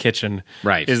cooks in the kitchen.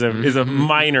 Right. Is a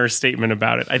minor statement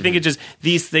about it. I think it just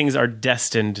these things are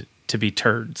destined to be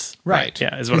turds. Right.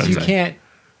 Yeah, is what I'm saying. You can't.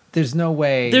 There's no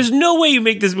way. There's no way you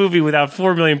make this movie without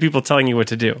 4 million people telling you what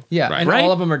to do. Yeah, and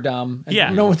all of them are dumb. And yeah,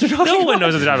 know what they're talking about. No one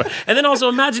knows what they're talking about. And then also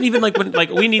imagine even like when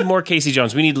we need more Casey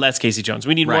Jones, we need less Casey Jones,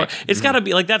 we need more. It's got to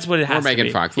be like that's what it has more to be.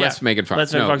 Megan Fox, Yeah. less Megan Fox.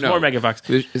 Less Megan Fox, more Megan Fox.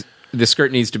 The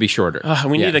skirt needs to be shorter.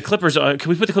 We need the Clippers. Can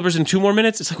we put the Clippers in 2 more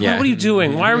minutes? It's like, what are you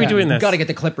doing? Why are we doing this? Got to get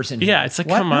the Clippers in. Yeah, it's like,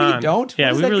 what? come on. No, you don't.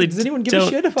 Yeah, we really does anyone give a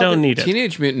shit about don't need it.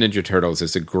 Teenage Mutant Ninja Turtles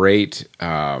is a great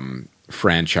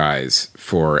franchise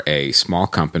for a small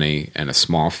company and a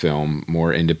small film,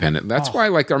 more independent. That's why,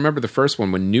 like, I remember the first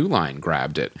one when New Line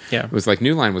grabbed it. Yeah, it was like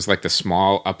New Line was like the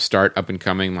small upstart, up and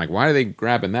coming. Like, why are they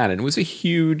grabbing that? And it was a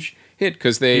huge hit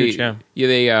because they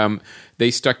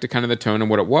stuck to kind of the tone and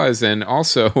what it was, and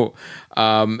also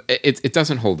it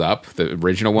doesn't hold up, the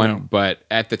original one, but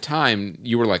at the time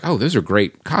you were like, oh, those are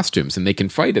great costumes and they can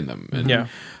fight in them. And,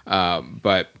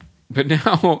 but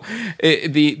now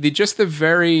the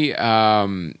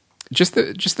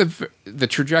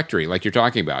trajectory, like you're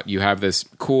talking about, you have this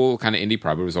cool kind of indie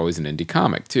property. It was always an indie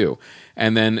comic too,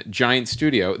 and then giant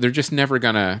studio. They're just never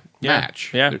gonna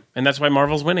match. Yeah, and that's why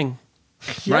Marvel's winning.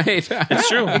 Right? It's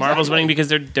true. Marvel's winning because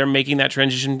they're making that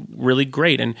transition really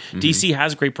great, and DC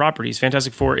has great properties.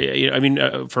 Fantastic Four,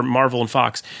 for Marvel and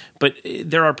Fox, but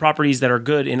there are properties that are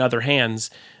good in other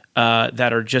hands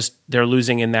that are just they're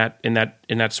losing in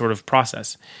that sort of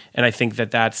process. And I think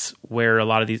that's where a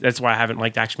lot of these. That's why I haven't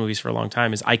liked action movies for a long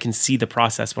time. Is I can see the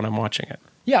process when I'm watching it.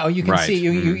 Yeah, you can see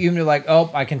you're like,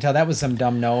 oh, I can tell that was some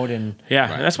dumb note, and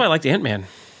and that's why I like the Ant-Man.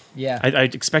 Yeah, I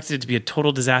expected it to be a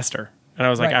total disaster. And I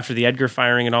was like, after the Edgar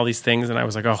firing and all these things, and I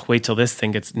was like, oh, wait till this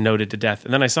thing gets noted to death.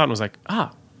 And then I saw it and was like, it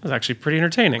was actually pretty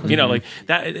entertaining. You know, like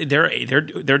that.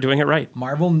 They're doing it right.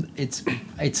 Marvel,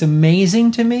 it's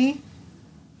amazing to me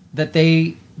that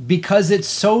because it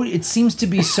seems to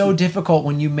be so difficult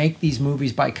when you make these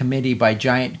movies by committee, by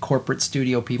giant corporate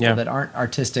studio people that aren't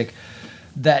artistic,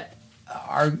 that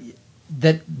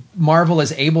Marvel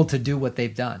is able to do what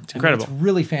they've done. It's incredible.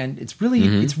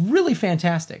 It's really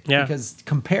fantastic. Yeah. Because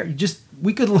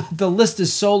the list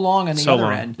is so long on the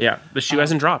other end. Yeah. The shoe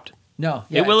hasn't dropped. No.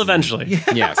 Yeah, it will eventually.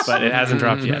 Yes. But it hasn't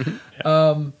dropped yet.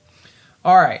 Yeah.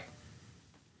 All right.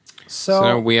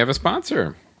 So we have a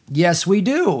sponsor. Yes, we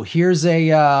do. Here's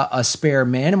a spare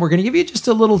man, and we're going to give you just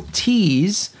a little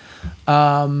tease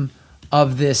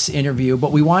of this interview,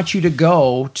 but we want you to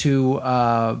go to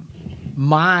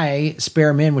my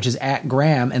Spare Men, which is at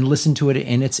Graham, and listen to it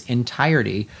in its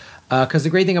entirety. Because the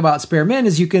great thing about Spare Men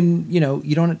is you can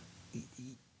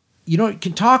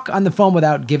talk on the phone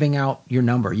without giving out your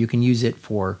number. You can use it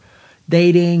for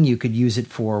dating. You could use it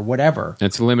for whatever.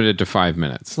 It's limited to 5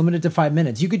 minutes. It's limited to 5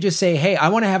 minutes. You could just say, hey, I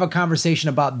want to have a conversation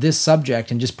about this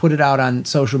subject, and just put it out on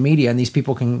social media, and these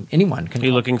people anyone can. Are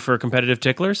you looking for competitive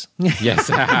ticklers? Yes.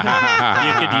 You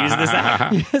could use this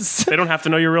app. Yes. They don't have to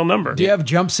know your real number. Do you have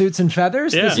jumpsuits and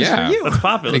feathers? Yeah. This is for you. Let's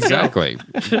pop it. Exactly.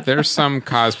 There's some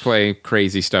cosplay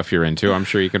crazy stuff you're into. I'm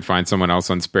sure you can find someone else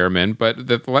on Spare Men. But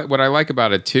what I like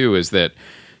about it, too, is that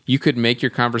you could make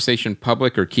your conversation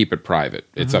public or keep it private.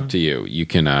 It's up to you. You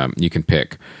can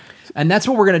pick. And that's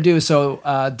what we're going to do. So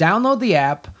download the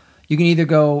app. You can either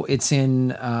go, it's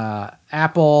in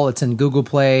Apple, it's in Google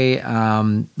Play,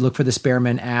 look for the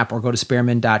Sparemen app, or go to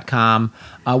sparemen.com.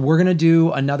 We're going to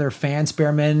do another Fan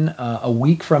Sparemen a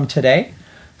week from today.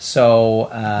 So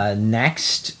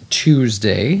next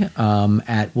Tuesday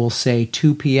at, we'll say,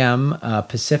 2 p.m.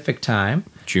 Pacific time.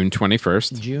 June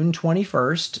 21st. June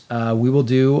 21st. We will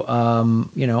do,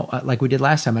 like we did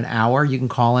last time, an hour. You can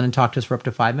call in and talk to us for up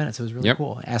to 5 minutes. It was really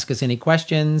cool. Ask us any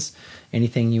questions,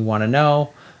 anything you want to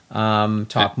know,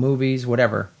 talk movies,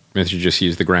 whatever. If you just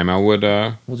use the Graham Elwood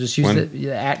we'll just use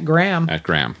the at Graham. At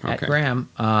Graham, okay. At Graham,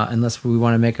 unless we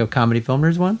want to make a Comedy Film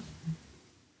Nerds one.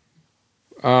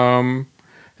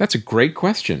 That's a great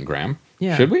question, Graham.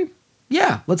 Yeah. Should we?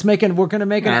 Yeah, we're going to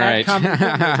make an ad Comedy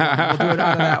Film Nerds one. We'll do it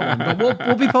out of that one. But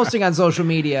we'll be posting on social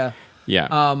media. Yeah.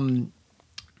 And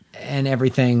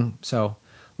everything. So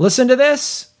listen to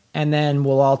this, and then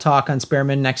we'll all talk on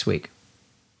Spareman next week.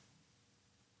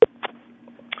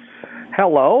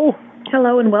 Hello.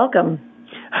 Hello and welcome.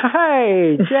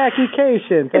 Hi, Jackie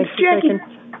Cation. Thanks It's Jackie.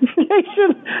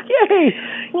 Cation. Yay!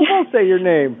 We'll both say your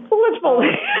name. Well, let's both.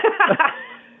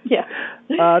 Yeah.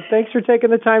 Thanks for taking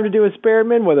the time to do a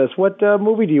Spareman with us. What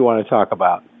movie do you want to talk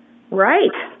about?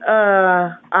 Right.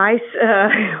 What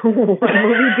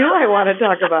movie do I want to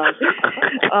talk about?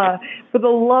 For the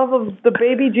love of the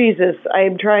baby Jesus, I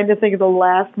am trying to think of the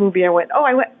last movie I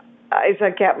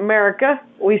saw Captain America.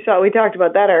 We talked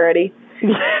about that already.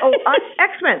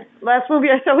 X-Men. Last movie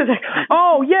I saw was X-Men.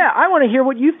 Oh, yeah. I want to hear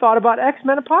what you thought about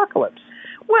X-Men Apocalypse.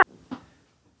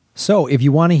 So if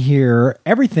you want to hear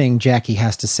everything Jackie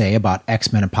has to say about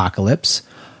X-Men Apocalypse,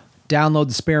 download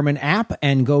the Spareman app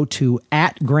and go to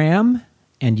 @Graham,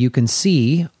 and you can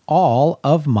see all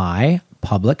of my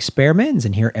public Sparemans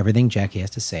and hear everything Jackie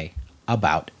has to say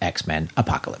about X-Men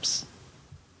Apocalypse.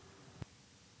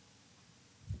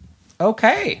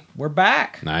 Okay, we're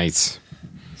back. Nice.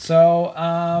 So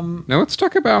now let's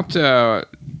talk about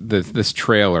this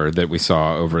trailer that we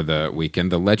saw over the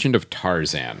weekend, The Legend of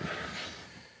Tarzan.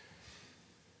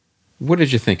 What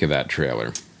did you think of that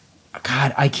trailer?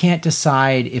 God, I can't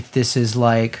decide if this is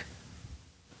like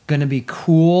going to be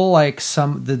cool, like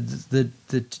the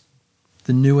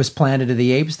newest Planet of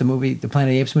the Apes, the Planet of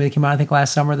the Apes movie that came out I think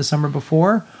last summer or the summer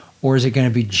before, or is it going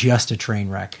to be just a train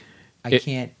wreck? I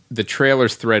can't. The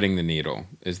trailer's threading the needle.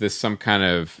 Is this some kind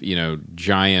of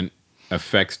giant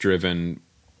effects-driven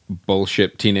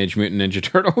bullshit Teenage Mutant Ninja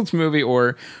Turtles movie,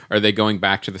 or are they going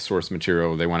back to the source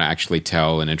material? They want to actually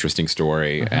tell an interesting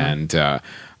story, and I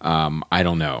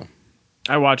don't know.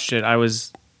 I watched it. I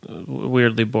was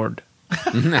weirdly bored.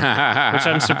 which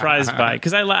I'm surprised by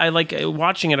because I like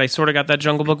watching it. I sort of got that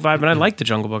Jungle Book vibe, and I liked the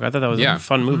Jungle Book. I thought that was a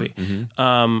fun movie.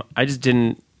 Mm-hmm. I just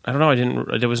didn't. I don't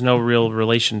know. There was no real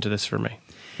relation to this for me.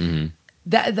 Mm-hmm.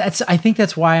 I think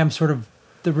that's why I'm sort of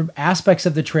the aspects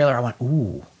of the trailer. I went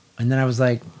ooh, and then I was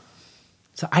like,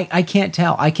 so I can't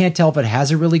tell. I can't tell if it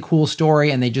has a really cool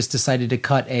story, and they just decided to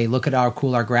cut a look at how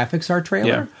cool our graphics are trailer.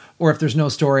 Yeah. Or if there's no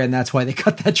story, and that's why they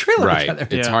cut that trailer together.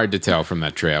 It's hard to tell from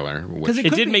that trailer. Because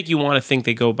it did make you want to think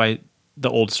they go by the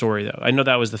old story, though. I know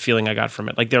that was the feeling I got from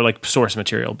it. Like they're like source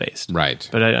material based, right?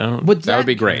 But I don't. That would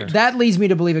be great. That leads me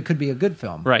to believe it could be a good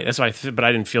film, right? That's why. But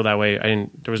I didn't feel that way.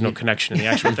 There was no connection in the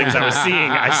actual things I was seeing.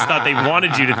 I just thought they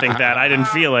wanted you to think that. I didn't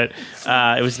feel it.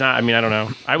 It was not. I mean, I don't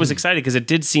know. I was excited because it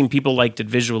did seem people liked it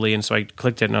visually, and so I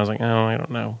clicked it, and I was like, oh, I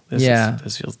don't know.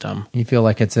 This feels dumb. You feel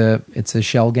like it's a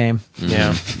shell game.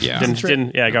 Yeah, yeah.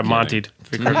 I got Monty'd.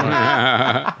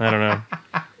 I don't know.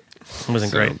 It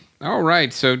wasn't great. All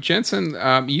right, so Jensen,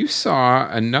 you saw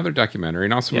another documentary,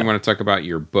 and also we want to talk about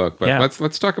your book. But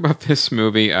let's talk about this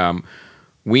movie,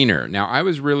 Wiener. Now, I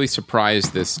was really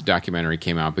surprised this documentary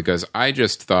came out because I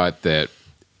just thought that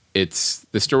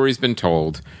the story's been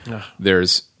told. Ugh.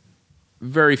 There's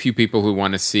very few people who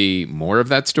want to see more of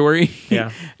that story.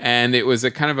 Yeah, and it was a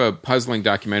kind of a puzzling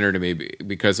documentary to me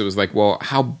because it was like, well,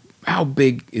 how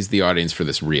big is the audience for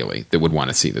this really that would want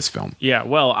to see this film? Yeah,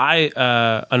 well, I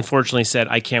unfortunately said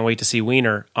I can't wait to see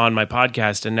Wiener on my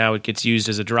podcast, and now it gets used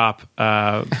as a drop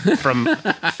from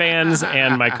fans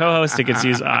and my co-host. It gets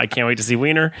used, I can't wait to see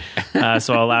Wiener,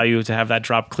 so I'll allow you to have that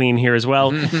drop clean here as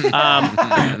well.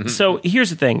 So here's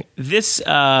the thing. This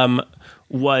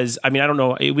was, I mean, I don't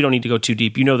know, we don't need to go too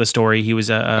deep. You know the story. He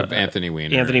was Anthony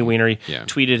Weiner. Anthony Weiner. He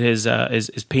tweeted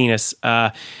his penis.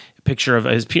 Picture of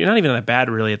his penis, not even that bad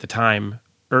really at the time.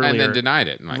 Earlier, and then denied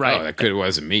it. Like, right. Oh, that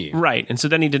wasn't me. Right. And so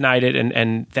then he denied it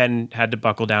and then had to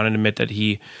buckle down and admit that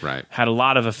he had a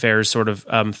lot of affairs sort of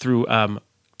through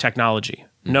technology.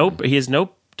 Mm-hmm. Nope. He has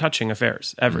no touching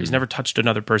affairs ever. Mm-hmm. He's never touched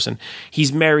another person.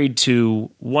 He's married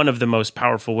to one of the most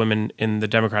powerful women in the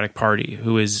Democratic Party,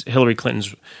 who is Hillary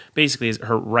Clinton's, basically is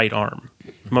her right arm,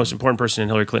 the most important person in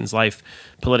Hillary Clinton's life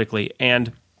politically.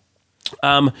 And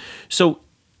so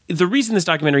the reason this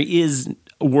documentary is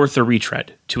worth a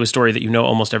retread to a story that you know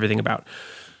almost everything about,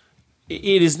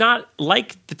 it is not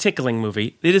like the Tickling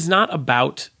movie. It is not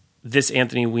about this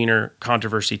Anthony Weiner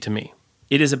controversy to me.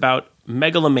 It is about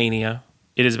megalomania.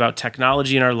 It is about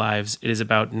technology in our lives. It is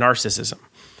about narcissism.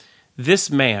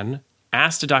 This man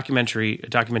asked a documentarian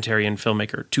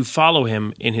filmmaker to follow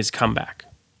him in his comeback.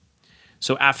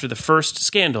 So after the first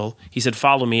scandal, he said,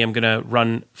 follow me, I'm going to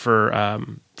run for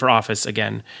office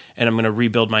again, and I'm going to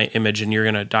rebuild my image, and you're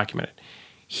going to document it.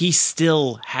 He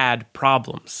still had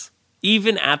problems.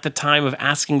 Even at the time of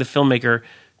asking the filmmaker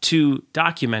to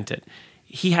document it,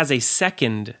 he has a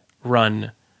second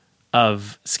run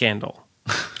of scandal.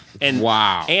 And,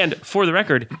 wow. And for the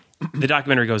record, the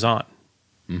documentary goes on.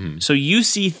 Mm-hmm. So you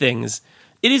see things.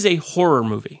 It is a horror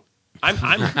movie.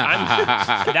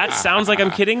 That sounds like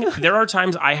I'm kidding. There are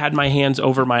times I had my hands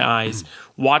over my eyes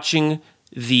watching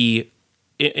the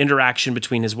interaction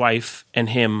between his wife and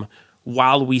him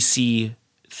while we see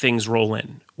things roll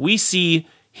in. We see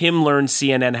him learn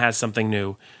CNN has something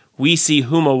new. We see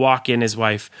Huma walk in, his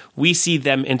wife. We see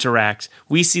them interact.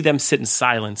 We see them sit in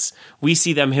silence. We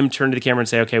see him turn to the camera and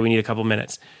say, okay, we need a couple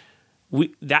minutes.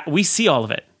 We see all of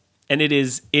it. And it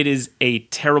is a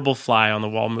terrible fly on the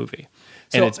wall movie.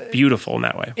 And it's beautiful in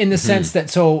that way. In the sense that,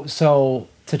 so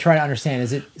to try to understand,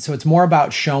 it's more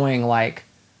about showing like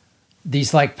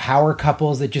these like power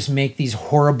couples that just make these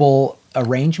horrible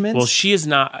arrangements? Well, she is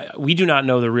not, we do not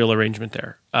know the real arrangement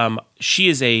there.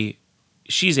 She's an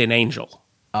angel.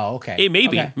 Oh, okay.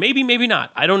 Maybe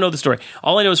not. I don't know the story.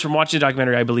 All I know is from watching the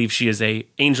documentary, I believe she is a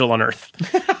angel on earth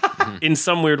in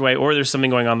some weird way, or there's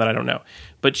something going on that I don't know.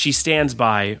 But she stands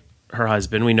by her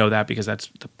husband. We know that because that's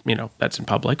in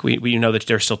public. We know that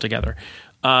they're still together.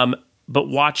 But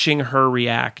watching her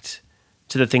react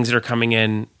to the things that are coming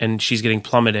in, and she's getting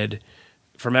plummeted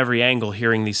from every angle,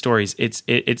 hearing these stories, it's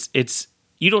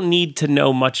you don't need to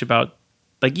know much about,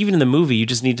 like, even in the movie, you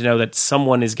just need to know that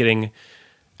someone is getting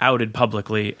outed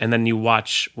publicly, and then you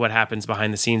watch what happens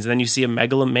behind the scenes, and then you see a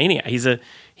megalomaniac. He's an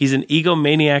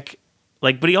egomaniac,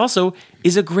 but he also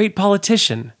is a great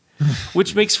politician.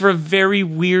 Which makes for a very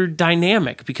weird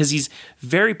dynamic because he's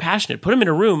very passionate. Put him in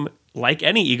a room, like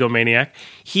any egomaniac,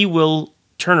 he will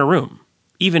turn a room.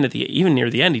 Even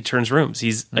near the end, he turns rooms.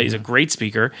 He's a great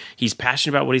speaker. He's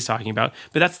passionate about what he's talking about.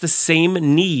 But that's the same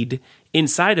need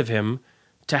inside of him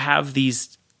to have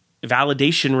these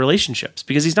validation relationships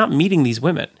because he's not meeting these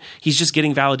women. He's just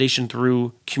getting validation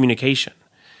through communication.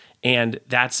 And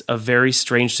that's a very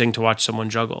strange thing to watch someone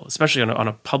juggle, especially on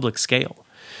a public scale.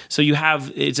 So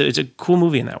it's a cool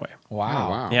movie in that way. Wow. Oh,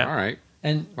 wow. Yeah. All right.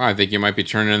 And Well, I think you might be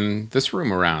turning this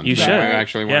room around. You should. I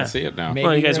actually want Yeah. to see it now. Maybe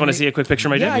Well, you guys you're want to gonna see a quick picture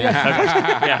of my dick? Yeah, I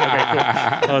got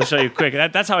Yeah, okay, cool. I'll show you quick.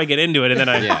 That's how I get into it, and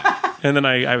then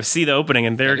I see the opening,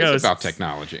 and there it It's goes. about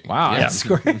technology. wow, Yeah. that's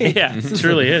great. Yeah, it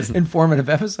truly is. Informative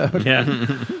episode. Yeah,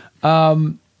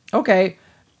 Okay.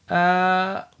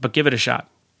 but give it a shot.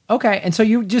 Okay. And so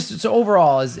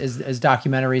overall as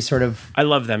documentaries sort of I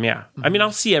love them. Yeah, I mean,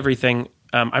 I'll see everything.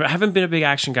 I haven't been a big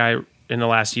action guy in the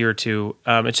last year or two.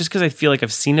 It's just because I feel like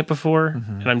I've seen it before,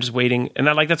 and I'm just waiting. And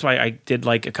that's why I did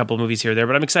like a couple of movies here or there.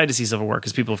 But I'm excited to see Civil War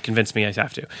because people have convinced me I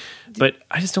have to. But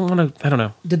I just don't want to. I don't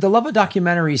know. did the love of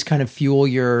documentaries kind of fuel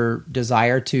your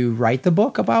desire to write the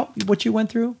book about what you went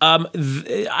through?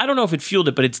 I don't know if it fueled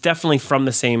it, but it's definitely from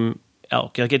the same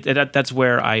elk. Like that's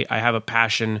where I have a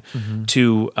passion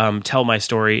to tell my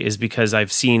story, is because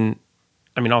I've seen.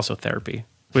 I mean, also therapy.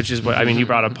 Which is what, I mean, you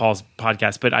brought up Paul's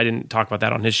podcast, but I didn't talk about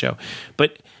that on his show.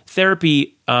 But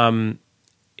therapy, and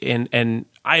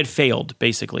I had failed,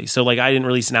 basically. So, like, I didn't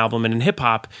release an album, and in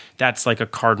hip-hop, that's like a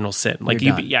cardinal sin. Like,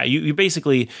 you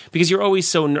basically, because you're always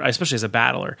so, especially as a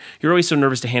battler, you're always so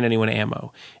nervous to hand anyone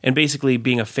ammo. And basically,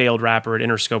 being a failed rapper at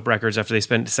Interscope Records after they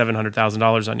spent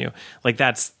 $700,000 on you, like,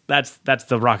 that's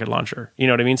the rocket launcher. You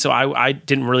know what I mean? So I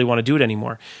didn't really want to do it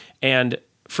anymore. And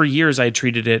for years, I had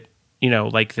treated it,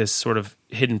 like this sort of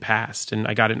hidden past. And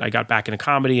I got back into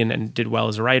comedy and did well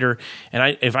as a writer.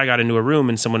 And if I got into a room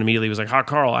and someone immediately was like, "Hi,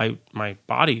 Carl," my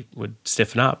body would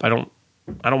stiffen up. I don't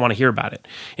want to hear about it.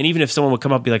 And even if someone would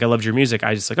come up and be like, "I loved your music,"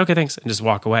 I just like, "Okay, thanks," and just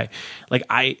walk away. Like,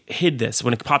 I hid this.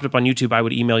 When it popped up on YouTube, I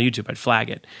would email YouTube. I'd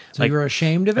flag it. So you were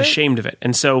ashamed of it? Ashamed of it.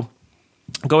 And so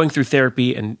going through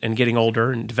therapy and getting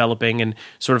older and developing and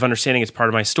sort of understanding it's part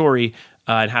of my story,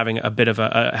 and having a bit of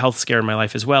a health scare in my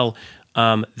life as well,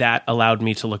 that allowed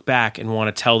me to look back and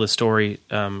want to tell the story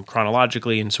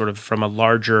chronologically and sort of from a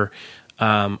larger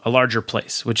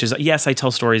place, which is, yes, I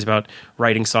tell stories about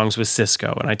writing songs with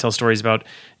Cisco, and I tell stories about,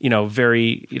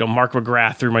 Mark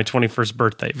McGrath through my 21st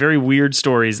birthday, very weird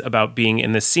stories about being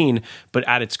in this scene, but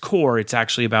at its core, it's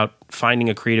actually about finding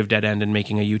a creative dead end and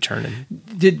making a U-turn.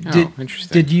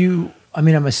 Interesting. Did you, I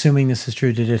mean, I'm assuming this is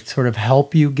true, did it sort of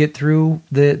help you get through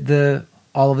the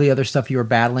all of the other stuff you were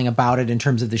battling about it in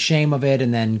terms of the shame of it,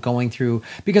 and then going through,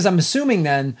 because I'm assuming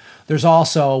then there's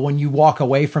also, when you walk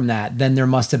away from that, then there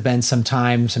must have been some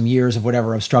time, some years of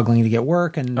whatever, of struggling to get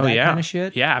work and kind of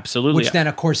shit. Yeah, absolutely. Which then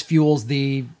of course fuels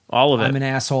all of it. I'm an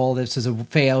asshole, this is a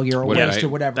failure, or waste, or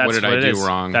whatever. What did I do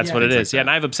wrong? That's what it is. Like And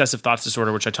I have obsessive thoughts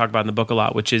disorder, which I talk about in the book a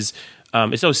lot, which is,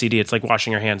 it's OCD. It's like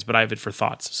washing your hands, but I have it for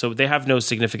thoughts. So they have no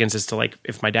significance as to like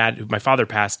if my father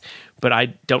passed, but I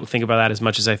don't think about that as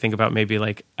much as I think about maybe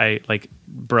like I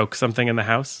broke something in the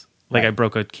house. Like, I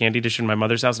broke a candy dish in my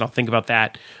mother's house, and I'll think about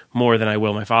that more than I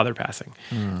will my father passing.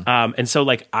 And so,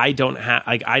 like, I don't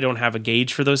have a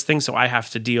gauge for those things, so I have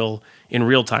to deal in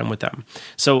real time with them.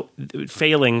 So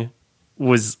failing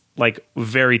was like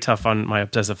very tough on my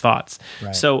obsessive thoughts.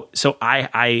 Right. So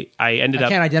I ended up. I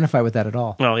can't identify with that at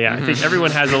all. Well, yeah, I think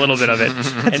everyone has a little bit of it.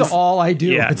 That's all I do.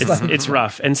 Yeah, it's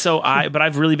rough. And so but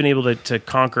I've really been able to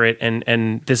conquer it,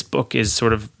 and this book is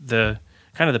sort of the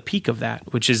kind of the peak of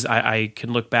that, which is I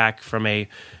can look back from a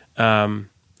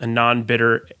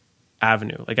non-bitter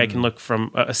avenue. Like, I can look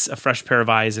from a fresh pair of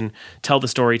eyes and tell the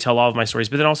story, tell all of my stories,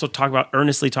 but then also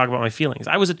earnestly talk about my feelings.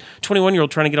 I was a 21-year-old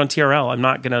trying to get on TRL. I'm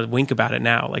not going to wink about it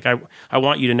now. Like, I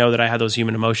want you to know that I had those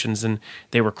human emotions, and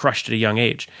they were crushed at a young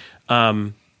age.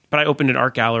 But I opened an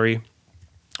art gallery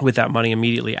with that money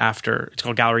immediately after. It's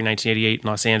called Gallery 1988 in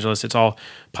Los Angeles. It's all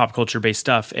pop culture based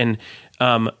stuff. And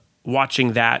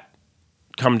watching that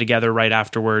come together right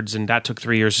afterwards, and that took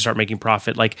 3 years to start making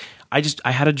profit. Like, I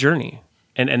had a journey,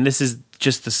 and this is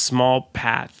just the small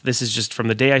path. This is just from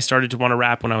the day I started to want to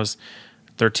rap when I was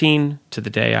 13 to the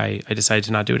day I decided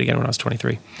to not do it again when I was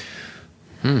 23.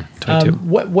 22.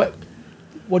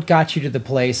 What got you to the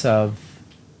place of,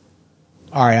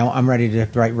 all right, I'm ready to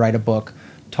write a book,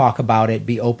 talk about it,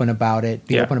 be open about it,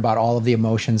 open about all of the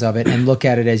emotions of it, and look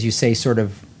at it, as you say, sort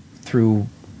of through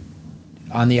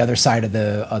on the other side of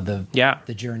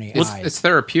the journey. It's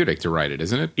therapeutic to write it,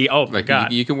 isn't it? Oh my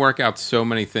God. You can work out so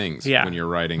many things when you're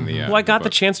writing the well, I got the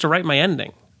the chance to write my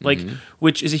ending. Like,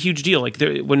 which is a huge deal. Like,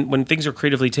 when things are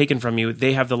creatively taken from you,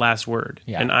 they have the last word.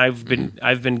 Yeah. And I've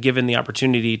been given the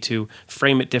opportunity to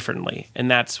frame it differently,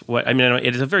 and that's what I mean.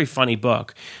 It is a very funny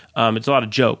book. It's a lot of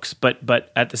jokes, but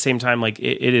at the same time, like,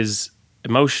 it is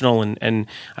emotional, and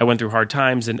I went through hard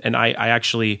times, and I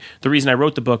actually, the reason I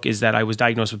wrote the book is that I was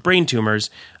diagnosed with brain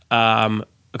tumors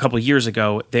a couple of years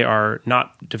ago, they are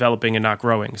not developing and not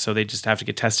growing. So they just have to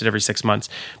get tested every 6 months.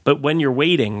 But when you're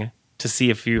waiting to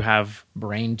see if you have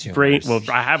brain tumors. Well,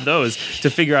 I have those to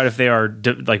figure out if they are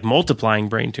like multiplying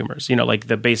brain tumors. You know, like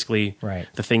basically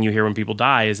the thing you hear when people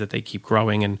die is that they keep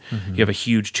growing and you have a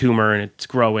huge tumor and it's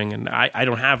growing. And I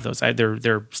don't have those.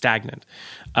 They're stagnant.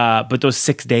 But those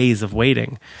 6 days of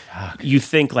waiting, you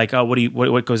think like, oh,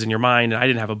 what goes in your mind? And I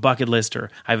didn't have a bucket list,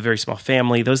 or I have a very small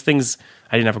family. Those things,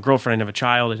 I didn't have a girlfriend, I didn't have a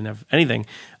child, I didn't have anything.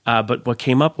 But what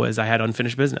came up was I had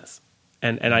unfinished business.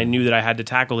 And I knew that I had to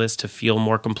tackle this to feel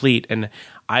more complete. And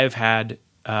I've had,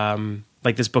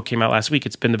 like this book came out last week.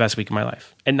 It's been the best week of my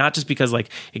life. And not just because like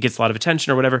it gets a lot of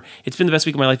attention or whatever. It's been the best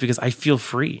week of my life because I feel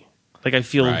free. Like I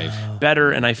feel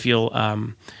better and I feel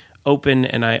open.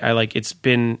 And I like, it's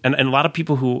been, and a lot of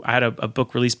people who, I had a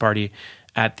book release party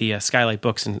at the Skylight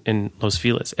Books in Los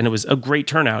Feliz. And it was a great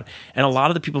turnout. And a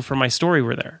lot of the people from my story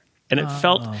were there. And it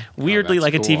felt weirdly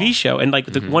like cool. a TV show. And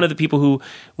like one of the people who,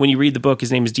 when you read the book,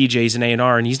 his name is DJ, he's an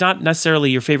A&R, and he's not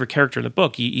necessarily your favorite character in the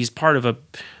book. He's part of a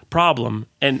problem.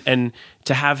 And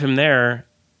to have him there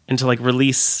and to like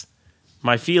release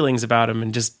my feelings about him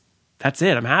and just, that's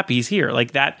it. I'm happy he's here.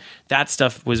 Like that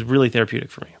stuff was really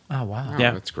therapeutic for me. Oh, wow.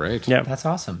 Yeah. That's great. Yeah. That's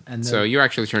awesome. And So you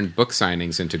actually turned book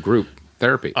signings into group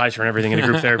therapy. I turn everything into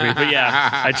group therapy, but yeah,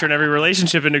 I turn every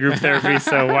relationship into group therapy.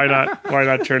 So why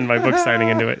not turn my book signing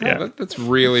into it? Yeah, That's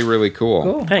really, really cool.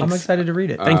 cool. Thanks. I'm excited to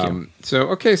read it. Thank you. So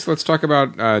let's talk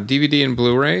about DVD and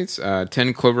Blu-rays. 10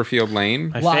 Cloverfield Lane.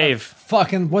 My Lot of fave.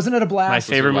 Fucking, wasn't it a blast?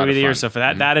 My favorite a lot movie of of the year fun. so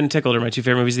far. That and Tickled are my two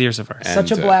favorite movies of the year so far.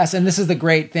 Such a And, blast. And this is the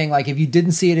great thing. Like, if you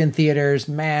didn't see it in theaters,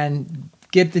 man,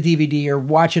 get the DVD or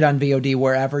watch it on VOD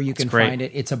wherever you can great. find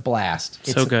it. It's a blast.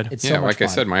 So good. It's Yeah, so much like I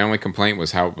fun. said, my only complaint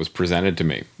was how it was presented to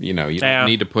me. You know, you Yeah. don't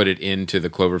need to put it into the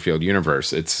Cloverfield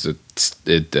universe. It's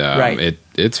Right.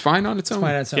 it's fine on its own.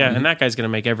 Fine on its own. Yeah, and that guy's gonna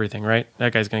make everything right.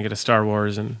 That guy's gonna get a Star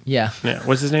Wars and Yeah.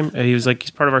 What's his name? He's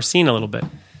part of our scene a little bit.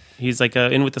 He's like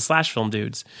in with the slash film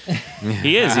dudes.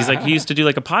 He is. He's like he used to do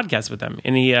like a podcast with them,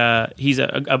 and he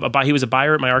was a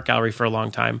buyer at my art gallery for a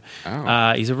long time.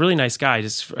 Oh. He's a really nice guy.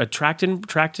 Just Trachtenberg.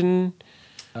 Dan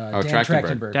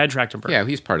Trachtenberg. Dad Trachtenberg. Yeah,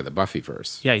 he's part of the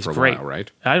Buffyverse. Yeah, he's for a great. while,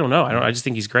 right? I don't know. I just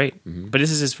think he's great. But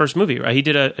this is his first movie. Right? He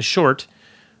did a short.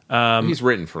 He's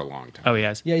written for a long time. Oh, he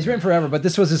has. Yeah, he's written forever, but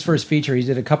this was his first feature. He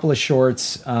did a couple of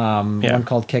shorts, one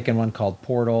called Kick and one called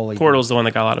Portal. Portal's the one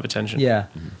that got a lot of attention. Yeah.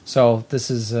 So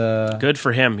this is... Good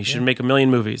for him. He should make a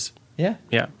million movies. Yeah.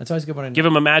 Yeah. That's always a good one. Give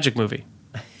him a magic movie.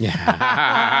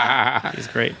 Yeah. He's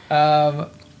great.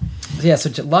 Yeah,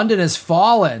 so London Has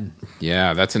Fallen.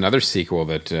 Yeah, that's another sequel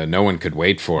that no one could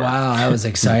wait for. Wow, that was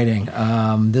exciting.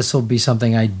 This will be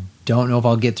something I don't know if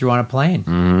I'll get through on a plane.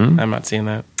 I'm not seeing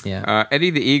that. Yeah.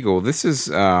 Eddie the Eagle. This is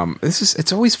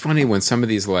it's always funny when some of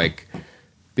these like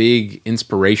big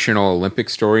inspirational Olympic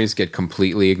stories get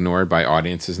completely ignored by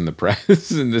audiences in the press,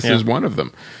 and this is one of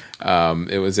them.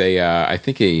 It was I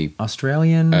think a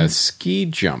Australian ski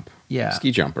jumper.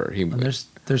 He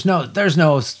There's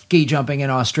no ski jumping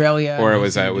in Australia. or it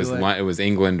was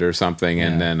England or something,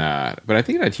 and then but I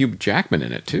think it had Hugh Jackman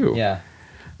in it too. Yeah.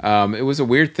 It was a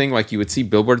weird thing. Like you would see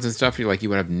billboards and stuff. You would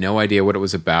have no idea what it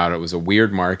was about. It was a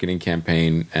weird marketing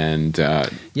campaign, and Yeah,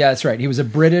 that's right. He was a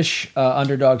British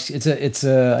underdog.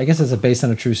 I guess it's based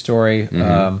on a true story.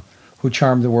 Who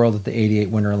charmed the world at the '88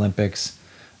 Winter Olympics,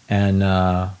 and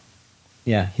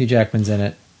Hugh Jackman's in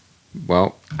it.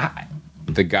 well,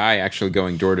 the guy actually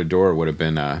going door to door would have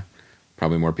been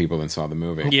probably more people than saw the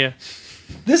movie. Yeah.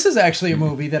 This is actually a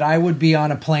movie that I would be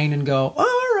on a plane and go,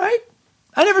 "Oh, all right,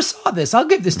 I never saw this. I'll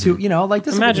give this to like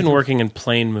this." Imagine working in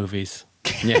plane movies.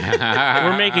 Yeah.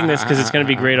 We're making this because it's going to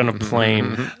be great on a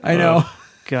plane. I know.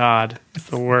 God, it's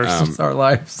the worst. It's our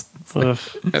lives. Ugh.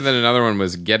 And then another one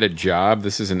was Get a Job.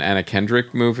 This is an Anna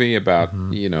Kendrick movie about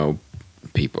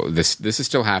people. This is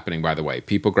still happening, by the way.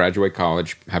 People graduate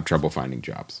college, have trouble finding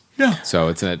jobs. Yeah. So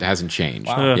it hasn't changed.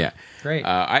 Wow. Yeah. Great.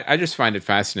 I just find it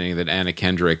fascinating that Anna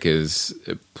Kendrick has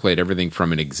played everything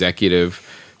from an executive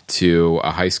to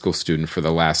a high school student for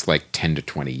the last 10 to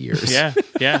 20 years.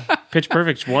 Yeah. Pitch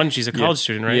Perfect 1, she's a college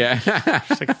student, right? Yeah.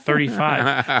 She's like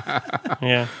 35.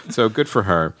 Yeah. So good for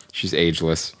her. She's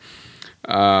ageless.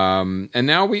 And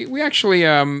now we actually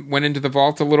went into the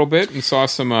vault a little bit and saw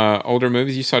some older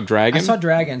movies. You saw Dragon? I saw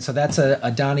Dragon. So that's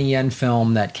a Donnie Yen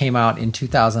film that came out in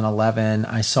 2011.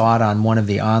 I saw it on one of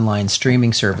the online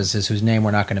streaming services whose name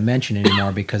we're not going to mention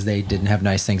anymore because they didn't have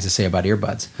nice things to say about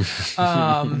earbuds.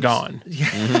 Gone.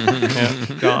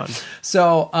 Yeah, gone.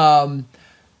 So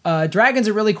Dragon's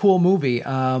a really cool movie.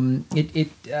 Donnie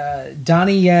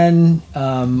Yen,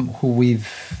 who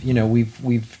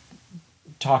we've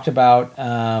talked about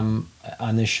on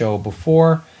this show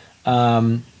before.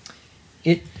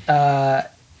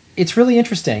 It's really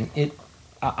interesting.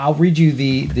 I'll read you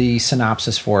the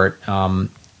synopsis for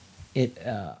it.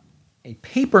 A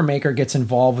paper maker gets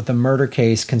involved with a murder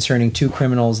case concerning two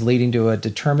criminals, leading to a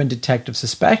determined detective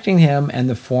suspecting him and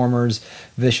the former's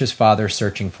vicious father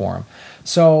searching for him.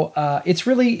 So it's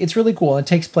really cool. It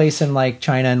takes place in like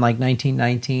China in like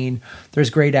 1919.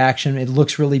 There's great action. It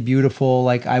looks really beautiful.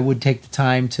 Like I would take the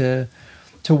time to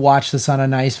watch this on a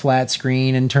nice flat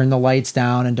screen and turn the lights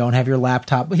down and don't have your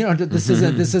laptop. This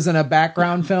isn't a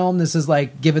background film. This is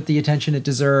like give it the attention it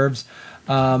deserves.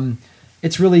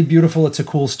 It's really beautiful. It's a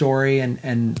cool story,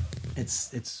 and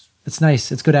it's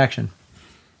nice. It's good action.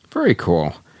 Very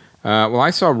cool. Well,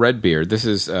 I saw Redbeard. This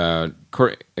is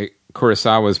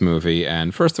Kurosawa's movie,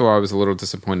 and first of all, I was a little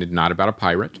disappointed. Not about a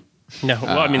pirate. No,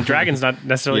 well, I mean, Dragon's not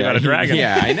necessarily about a dragon.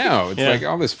 Yeah, I know. It's like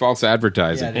all this false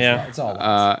advertising. It's all.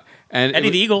 And Eddie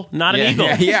the Eagle, not an eagle.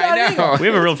 Yeah, I know. We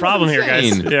have a real problem here,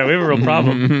 guys. Yeah, we have a real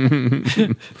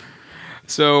problem.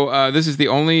 So this is the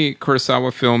only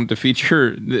Kurosawa film to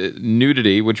feature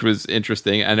nudity, which was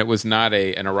interesting, and it was not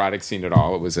an erotic scene at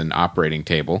all. It was an operating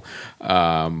table.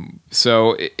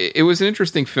 So it was an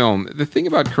interesting film. The thing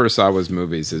about Kurosawa's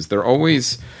movies is they're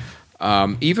always,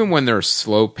 even when they're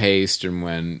slow-paced and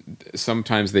when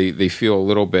sometimes they feel a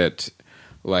little bit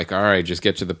like, all right, just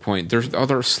get to the point.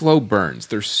 They're slow burns.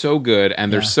 They're so good,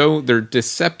 and they're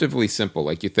deceptively simple.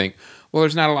 Like you think, well,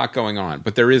 there's not a lot going on,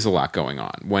 but there is a lot going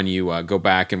on when you go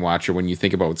back and watch, or when you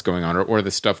think about what's going on, or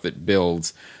the stuff that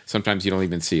builds. Sometimes you don't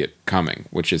even see it coming,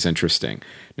 which is interesting.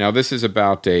 Now, this is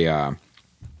about a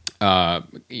kind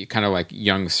of like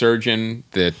young surgeon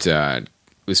that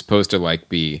was supposed to like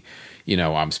be,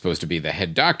 I'm supposed to be the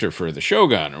head doctor for the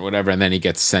Shogun or whatever, and then he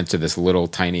gets sent to this little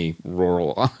tiny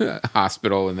rural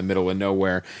hospital in the middle of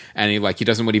nowhere, and he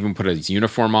doesn't even put his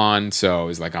uniform on, so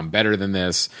he's like, I'm better than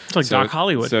this. It's like Doc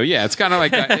Hollywood. So yeah, it's kind of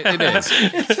like it is.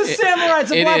 It's a samurai.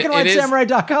 It's a black and white samurai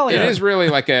Doc Hollywood. It is really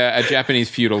like a Japanese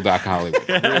feudal Doc Hollywood.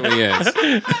 It really is.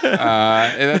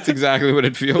 And that's exactly what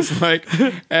it feels like.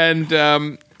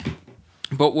 And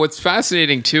but what's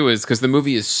fascinating too is because the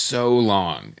movie is so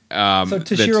long. So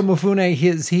Toshiro Mifune,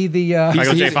 is he the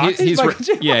Michael J. Fox? He's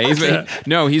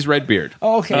Redbeard.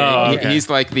 Oh, okay. He's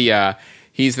like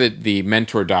he's the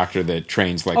mentor doctor that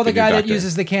trains like the guy new that doctor.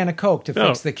 uses the can of Coke to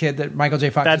fix the kid that Michael J.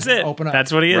 Fox That's it. open up.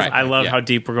 That's what he is. Right. I love how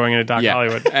deep we're going into Doc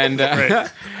Hollywood. And I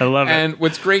love it. And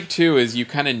what's great too is you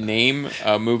kind of name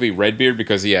a movie Redbeard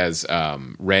because he has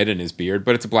red in his beard,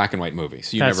 but it's a black and white movie,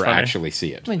 so you never actually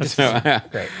see it.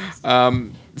 Great.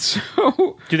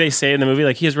 So do they say in the movie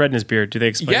like he has red in his beard? Do they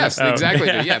explain? Yes, exactly.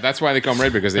 Yeah, that's why they call him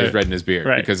Red, because he has red in his beard,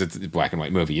 Right. because it's a black and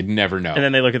white movie. You'd never know. And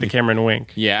then they look at the camera and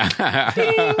wink. Yeah.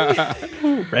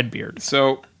 Redbeard.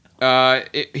 So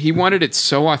he wanted it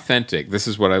so authentic. This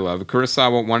is what I love.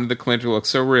 Kurosawa wanted the clinic to look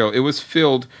so real. It was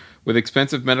filled with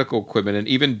expensive medical equipment, and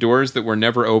even doors that were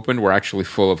never opened were actually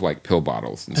full of like pill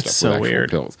bottles and That's stuff. so with actual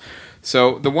weird. Pills.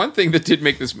 So the one thing that did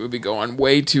make this movie go on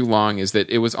way too long is that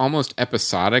it was almost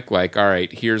episodic. Like, all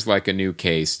right, here's like a new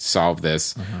case, solve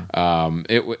this.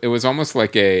 It was almost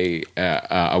like a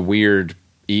weird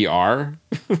ER,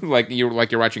 like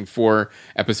you're watching 4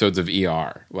 episodes of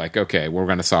ER. Like, okay, we're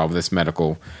going to solve this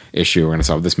medical issue. We're going to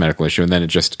solve this medical issue, and then it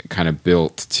just kind of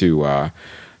built to a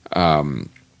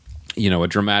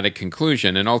dramatic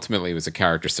conclusion, and ultimately it was a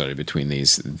character study between the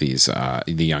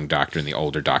young doctor and the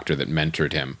older doctor that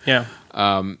mentored him. Yeah.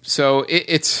 So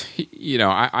it's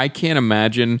I can't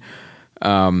imagine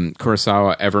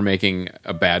Kurosawa ever making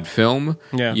a bad film.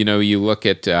 Yeah. You look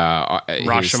at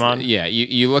Rashomon.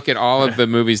 You look at all of the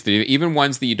movies that even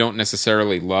ones that you don't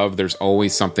necessarily love. There's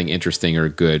always something interesting or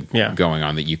good going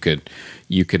on that you could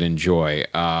enjoy.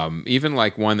 Even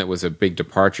like one that was a big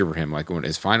departure for him, like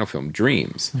his final film,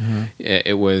 Dreams.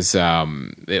 It was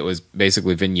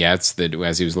basically vignettes that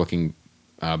as he was looking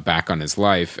back on his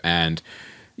life, and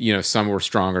some were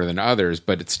stronger than others,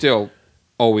 but it's still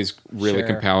always really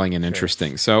compelling and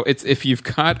interesting. So it's, if you've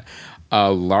got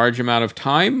a large amount of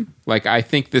time, like I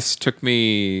think this took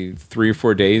me 3 or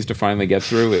 4 days to finally get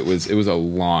through. It was a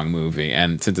long movie,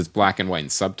 and since it's black and white and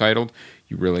subtitled,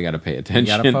 you really got to pay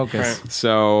attention. You got to focus. Right.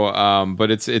 So,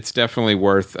 but it's definitely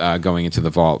worth going into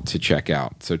the vault to check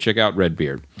out. So check out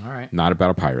Redbeard. All right. Not about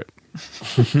a pirate.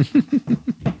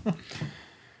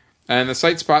 And the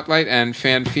site spotlight and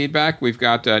fan feedback, we've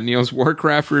got Neil's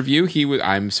Warcraft review.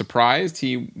 I'm surprised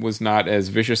he was not as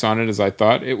vicious on it as I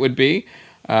thought it would be.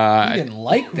 He didn't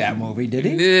like that movie, did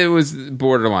he? It was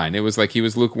borderline. It was like he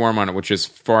was lukewarm on it, which is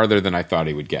farther than I thought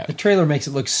he would The get. trailer makes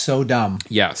it look so dumb.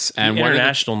 Yes, and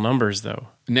International numbers though.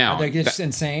 Now, Are they just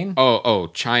insane?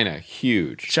 China,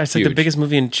 huge. It's like the biggest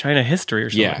movie in China history or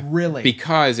something. Yeah, Really?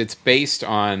 Because it's based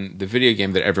on the video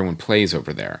game that everyone plays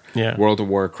over there. Yeah. World of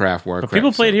Warcraft. But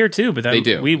people play it here too, but they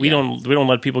do. We don't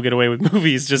let people get away with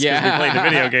movies just because we play the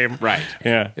video game. Right.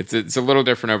 Yeah. It's a little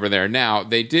different over there. Now,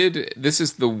 this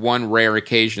is the one rare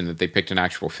occasion that they picked an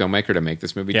actual filmmaker to make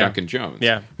this movie, Duncan Jones,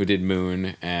 who did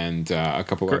Moon and a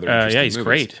couple other interesting he's movies.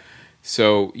 Great.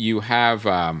 So you have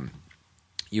a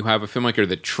filmmaker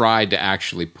that tried to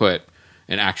actually put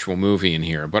an actual movie in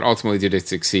here, but ultimately did it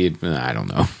succeed? I don't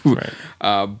know. Right.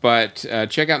 But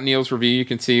check out Neil's review. You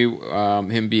can see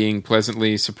him being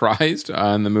pleasantly surprised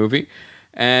on the movie.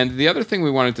 And the other thing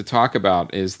we wanted to talk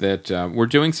about is that we're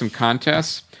doing some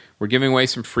contests. We're giving away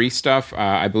some free stuff.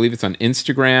 I believe it's on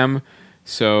Instagram.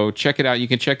 So check it out. You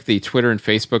can check the Twitter and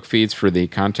Facebook feeds for the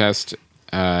contest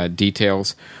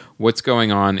details. What's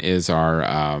going on is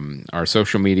our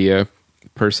social media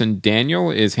person, Daniel,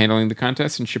 is handling the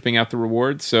contest and shipping out the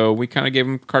rewards. So we kind of gave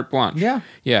him carte blanche. Yeah.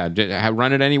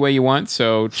 Run it any way you want.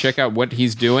 So check out what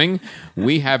he's doing.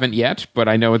 We haven't yet, but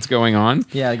I know it's going on.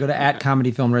 Yeah, go to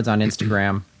 @ComedyFilmNerds on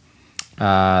Instagram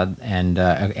and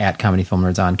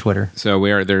 @ComedyFilmNerds on Twitter.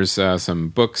 So there's some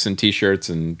books and T-shirts,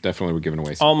 and definitely we're giving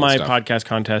away some all cool my stuff. podcast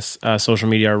contests, social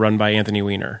media are run by Anthony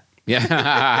Weiner.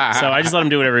 Yeah. So I just let him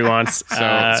do whatever he wants.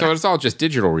 So it's all just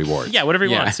digital rewards. Yeah, whatever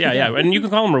he wants. Yeah. And you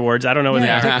can call them rewards. I don't know what they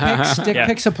are. Dick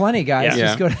pics aplenty, guys.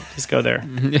 Yeah. Just go there.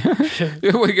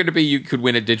 We're going to be. You could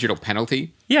win a digital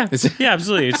penalty. Yeah,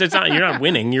 absolutely. It's not. You're not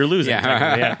winning. You're losing.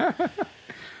 Yeah.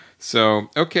 So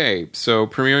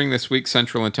premiering this week,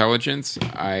 Central Intelligence.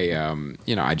 I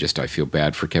feel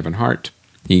bad for Kevin Hart.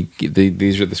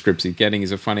 These are the scripts he's getting.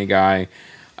 He's a funny guy.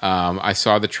 I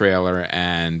saw the trailer,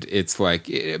 and it's like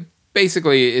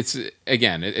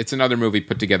it's another movie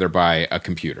put together by a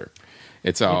computer.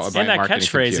 It's all about that marketing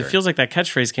catchphrase. computer. It feels like that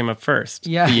catchphrase came up first.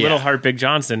 Yeah. Little Heart, Big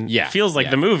Johnson. Yeah. Feels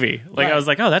like the movie. Like Right. I was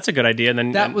like, oh, that's a good idea. And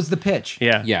then That was the pitch.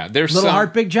 yeah. Yeah, there's Little some,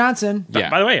 Heart, Big Johnson. Yeah.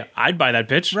 By the way, I'd buy that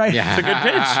pitch. Right. It's a good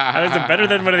pitch. It's better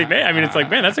than what they made. I mean, it's like,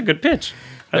 man, that's a good pitch.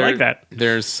 I like that.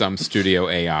 There's some studio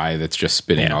AI that's just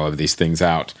spitting all of these things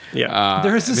out. Yeah.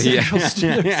 There's a studio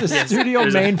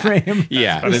mainframe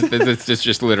Yeah, it's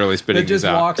just literally spitting that just these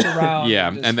out. walks around. Yeah,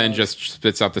 and then just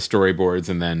spits out the storyboards,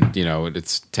 and then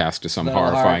it's tasked to some Little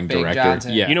Heart, horrifying Big director.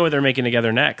 Johnson. Yeah, You know what they're making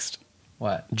together next?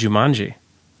 What? Jumanji.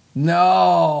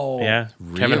 No. Yeah.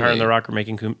 Kevin Hart and The Rock are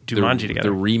making Jumanji together.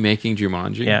 They're remaking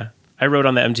Jumanji. Yeah. I wrote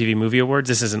on the MTV Movie Awards.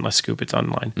 This isn't a scoop; it's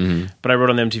online. But I wrote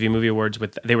on the MTV Movie Awards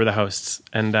they were the hosts,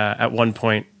 and at one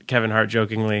point, Kevin Hart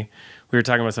jokingly, we were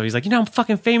talking about stuff. He's like, "You know how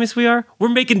fucking famous we are? We're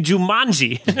making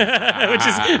Jumanji," which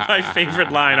is my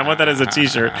favorite line. I want that as a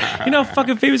T-shirt. You know how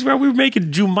fucking famous we are? We're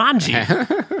making Jumanji.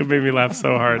 It made me laugh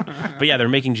so hard. But yeah, they're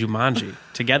making Jumanji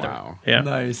together. Wow. Yeah,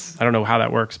 Nice. I don't know how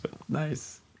that works, but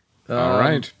Nice. All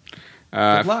right.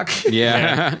 Good luck.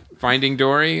 Yeah. Finding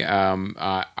Dory.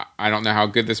 I don't know how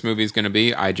good this movie is going to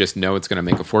be. I just know it's going to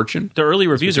make a fortune. the early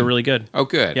reviews are really good. Oh,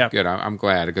 good. Yeah. Good. I'm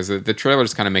glad because the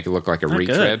trailers kind of make it look like a Not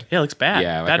retread. good. Yeah, it looks bad.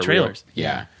 Yeah, like bad a trailers.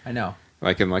 Yeah. I know.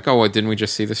 Didn't we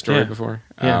just see the story Yeah. before?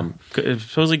 Yeah. It's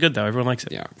supposedly good though. Everyone likes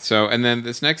it. Yeah. So, and then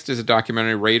this next is a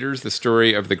documentary, Raiders, the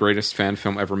story of the greatest fan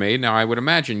film ever made. Now, I would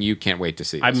imagine you can't wait to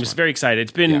see this I'm one. just very excited.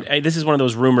 It's been this is one of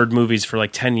those rumored movies for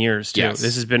like 10 years too. Yes.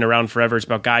 This has been around forever. It's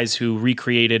about guys who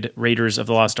recreated Raiders of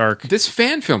the Lost Ark. This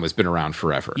fan film has been around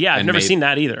forever. Yeah, I've and never seen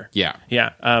that either. Yeah.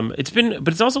 Yeah. But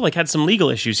it's also like had some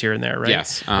legal issues here and there, right?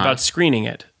 Yes. About screening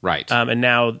it. Right. And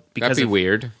now because That'd be of,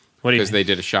 weird. What do you Because they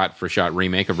did a shot-for-shot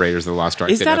remake of Raiders of the Lost Ark.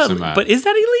 is They'd that have but is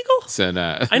that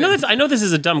illegal? I know this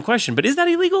is a dumb question, but is that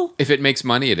illegal? If it makes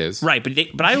money, it is. Right,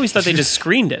 but I always thought they just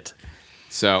screened it.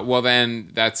 So, well,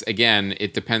 then that's, again,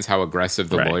 it depends how aggressive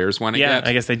the lawyers want to Yeah, get.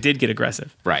 I guess they did get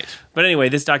aggressive. Right. But anyway,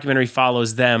 this documentary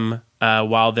follows them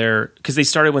while because they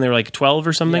started when they were like 12 or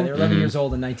Yeah, something. they were 11 years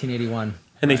old in 1981.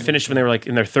 And they finished when they were like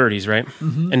in their 30s, right?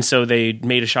 Mm-hmm. And so they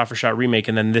made a shot-for-shot remake,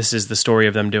 and then this is the story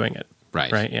of them doing it.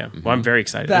 Right. Right, yeah. Well, I'm very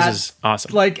excited. That's this is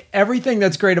awesome. like everything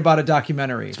that's great about a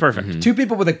documentary. It's perfect. Two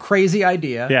people with a crazy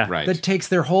idea Yeah. Right. that takes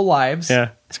their whole lives. Yeah,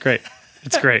 it's great.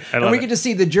 It's great. I And love we it. get to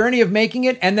see the journey of making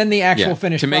it and then the actual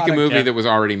finished to make product. a movie Yeah. that was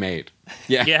already made.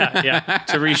 Yeah. yeah,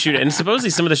 to reshoot it. And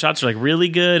supposedly some of the shots are like really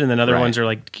good, and then other Right. ones are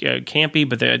like campy,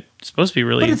 but they're supposed to be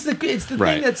really. But it's the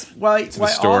Right. thing that's why all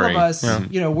story. of us,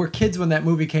 we're kids when that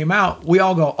movie came out. We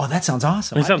all go, "Oh, that sounds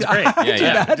awesome." It sounds great. Yeah, yeah. Do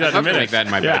that in a I'd love to minute. make that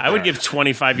in my Yeah, I would backyard. give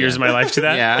 25 years of my life to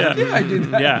that. Yeah. I do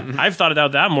that. Yeah, I've thought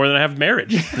about that more than I have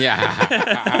marriage. Yeah.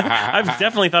 I've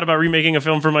definitely thought about remaking a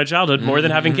film for my childhood more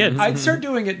than having kids. I'd start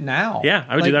doing it now. Yeah,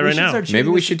 I would do that we right should now. start shooting Maybe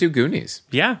we this should do Goonies.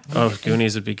 Yeah. Oh,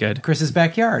 Goonies would be good. Chris's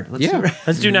backyard. Let's Yeah. do it.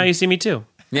 Let's do Now You See Me Too.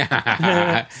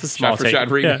 Yeah. It's a small Shot for take. shot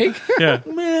remake. Yeah.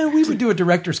 Man, we would do a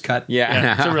director's cut.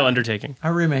 Yeah. It's a real undertaking.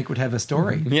 Our remake would have a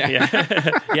story. Yeah.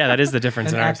 Yeah, that is the difference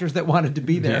And in ours. actors that wanted to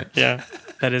be there. Yeah,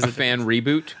 that is A fan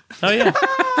reboot. Oh yeah,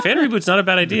 fan reboot's not a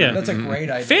bad idea. That's a great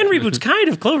idea. Fan reboot's kind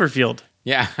of Cloverfield.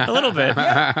 Yeah. A little bit.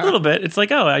 A little bit. It's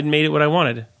like, oh, I made it what I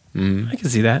wanted. I can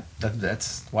see that.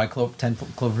 That's why 10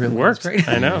 Cloverfield Works. is great.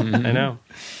 I know. I know.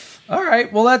 All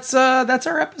right. Well, that's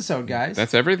our episode, guys.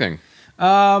 That's everything.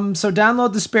 So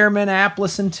download the Spearmint app,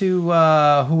 listen to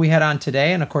who we had on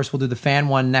today, and of course we'll do the fan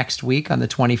one next week on the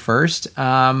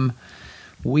 21st.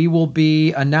 We will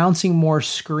be announcing more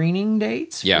screening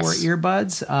dates for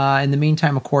earbuds. In the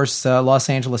meantime, of course, Los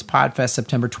Angeles Podfest,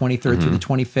 September 23rd through the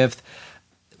 25th.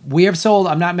 We have sold,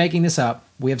 I'm not making this up,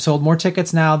 we have sold more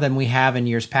tickets now than we have in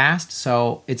years past,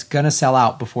 so it's going to sell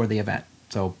out before the event.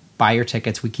 So buy your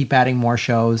tickets. We keep adding more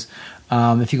shows.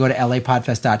 If you go to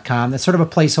lapodfest.com, that's sort of a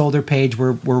placeholder page.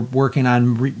 We're working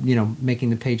on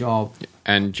making the page all.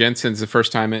 And Jensen's the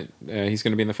first time he's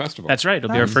going to be in the festival. That's right.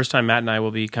 It'll be our first time. Matt and I will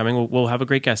be coming. We'll have a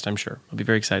great guest, I'm sure. I'll be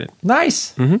very excited.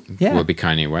 Nice. Yeah. Will it be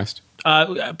Kanye West?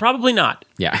 Probably not.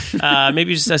 Yeah.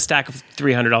 Maybe just a stack of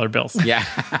 $300 bills. Yeah.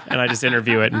 And I just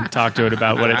interview it and talk to it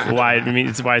about why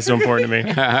it's so important to me.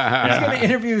 He's going to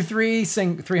interview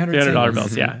 $300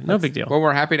 bills. Yeah, no big deal. Well,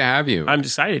 we're happy to have you. I'm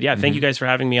excited. Yeah, thank you guys for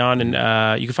having me on.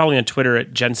 And you can follow me on Twitter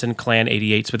at Jensen Clan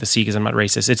 88 with a C because I'm not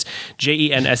racist. It's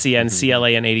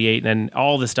JensenClan 88, and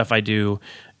all the stuff I do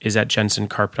is at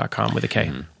jensenkarp.com with a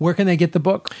K. Where can they get the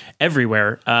book?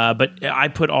 Everywhere. But I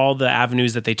put all the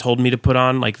avenues that they told me to put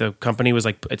on. Like the company was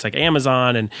like, it's like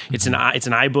Amazon, and it's an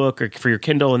iBook or for your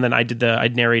Kindle. And then I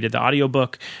narrated the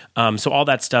audiobook. So all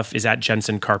that stuff is at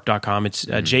jensenkarp.com. It's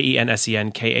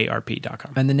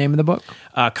JensenKarp.com. And the name of the book?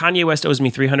 Kanye West owes me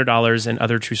 $300 and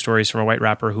other true stories from a white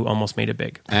rapper who almost made it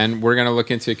big. And we're going to look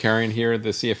into carrying here at the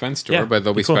CFN store, Yeah, but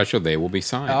there'll be cool. special. They will be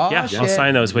signed. Oh, Yeah, shit. I'll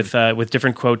sign those with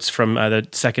different quotes from the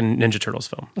second Ninja Turtles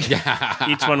film.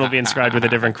 Each one will be inscribed with a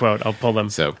different quote. I'll pull them.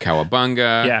 So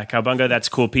Cowabunga. Yeah, Cowabunga, that's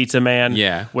cool pizza man.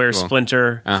 Yeah, Where's cool.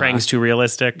 Splinter? Krang's too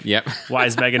realistic. Yep. Why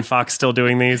is Megan Fox still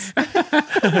doing these?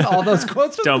 All those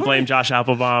quotes. Don't blame Josh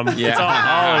Applebaum. Yeah. It's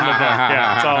all in the book.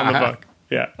 Yeah, it's all in the book.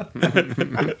 Yeah.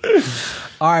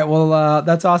 All right. Well,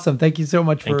 that's awesome. Thank you so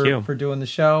much Thank you. for doing the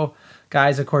show.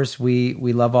 Guys, of course, we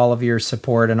love all of your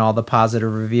support and all the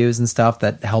positive reviews and stuff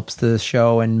that helps the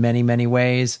show in many, many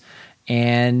ways.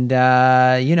 And,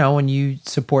 when you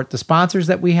support the sponsors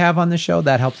that we have on the show,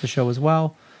 that helps the show as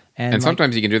well. And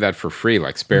sometimes you can do that for free.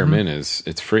 Like Spearmint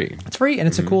it's free. It's free, and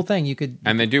it's a cool thing. You could,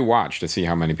 And they do watch to see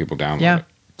how many people download yeah. it.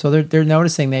 So they're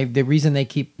noticing the reason they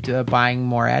keep buying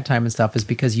more ad time and stuff is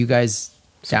because you guys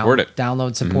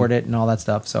download, support it, and all that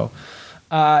stuff. So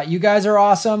you guys are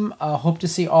awesome. Hope to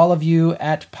see all of you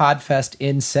at Podfest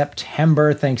in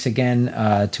September. Thanks again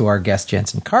to our guest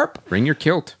Jensen Karp. Bring your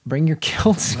kilt. Bring your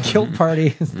kilts, kilt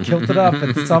party, kilt it up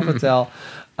at the Sofitel.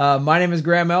 My name is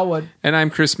Graham Elwood. And I'm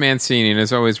Chris Mancini. And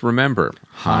as always, remember,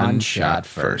 Han shot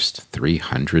first.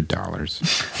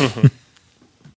 $300.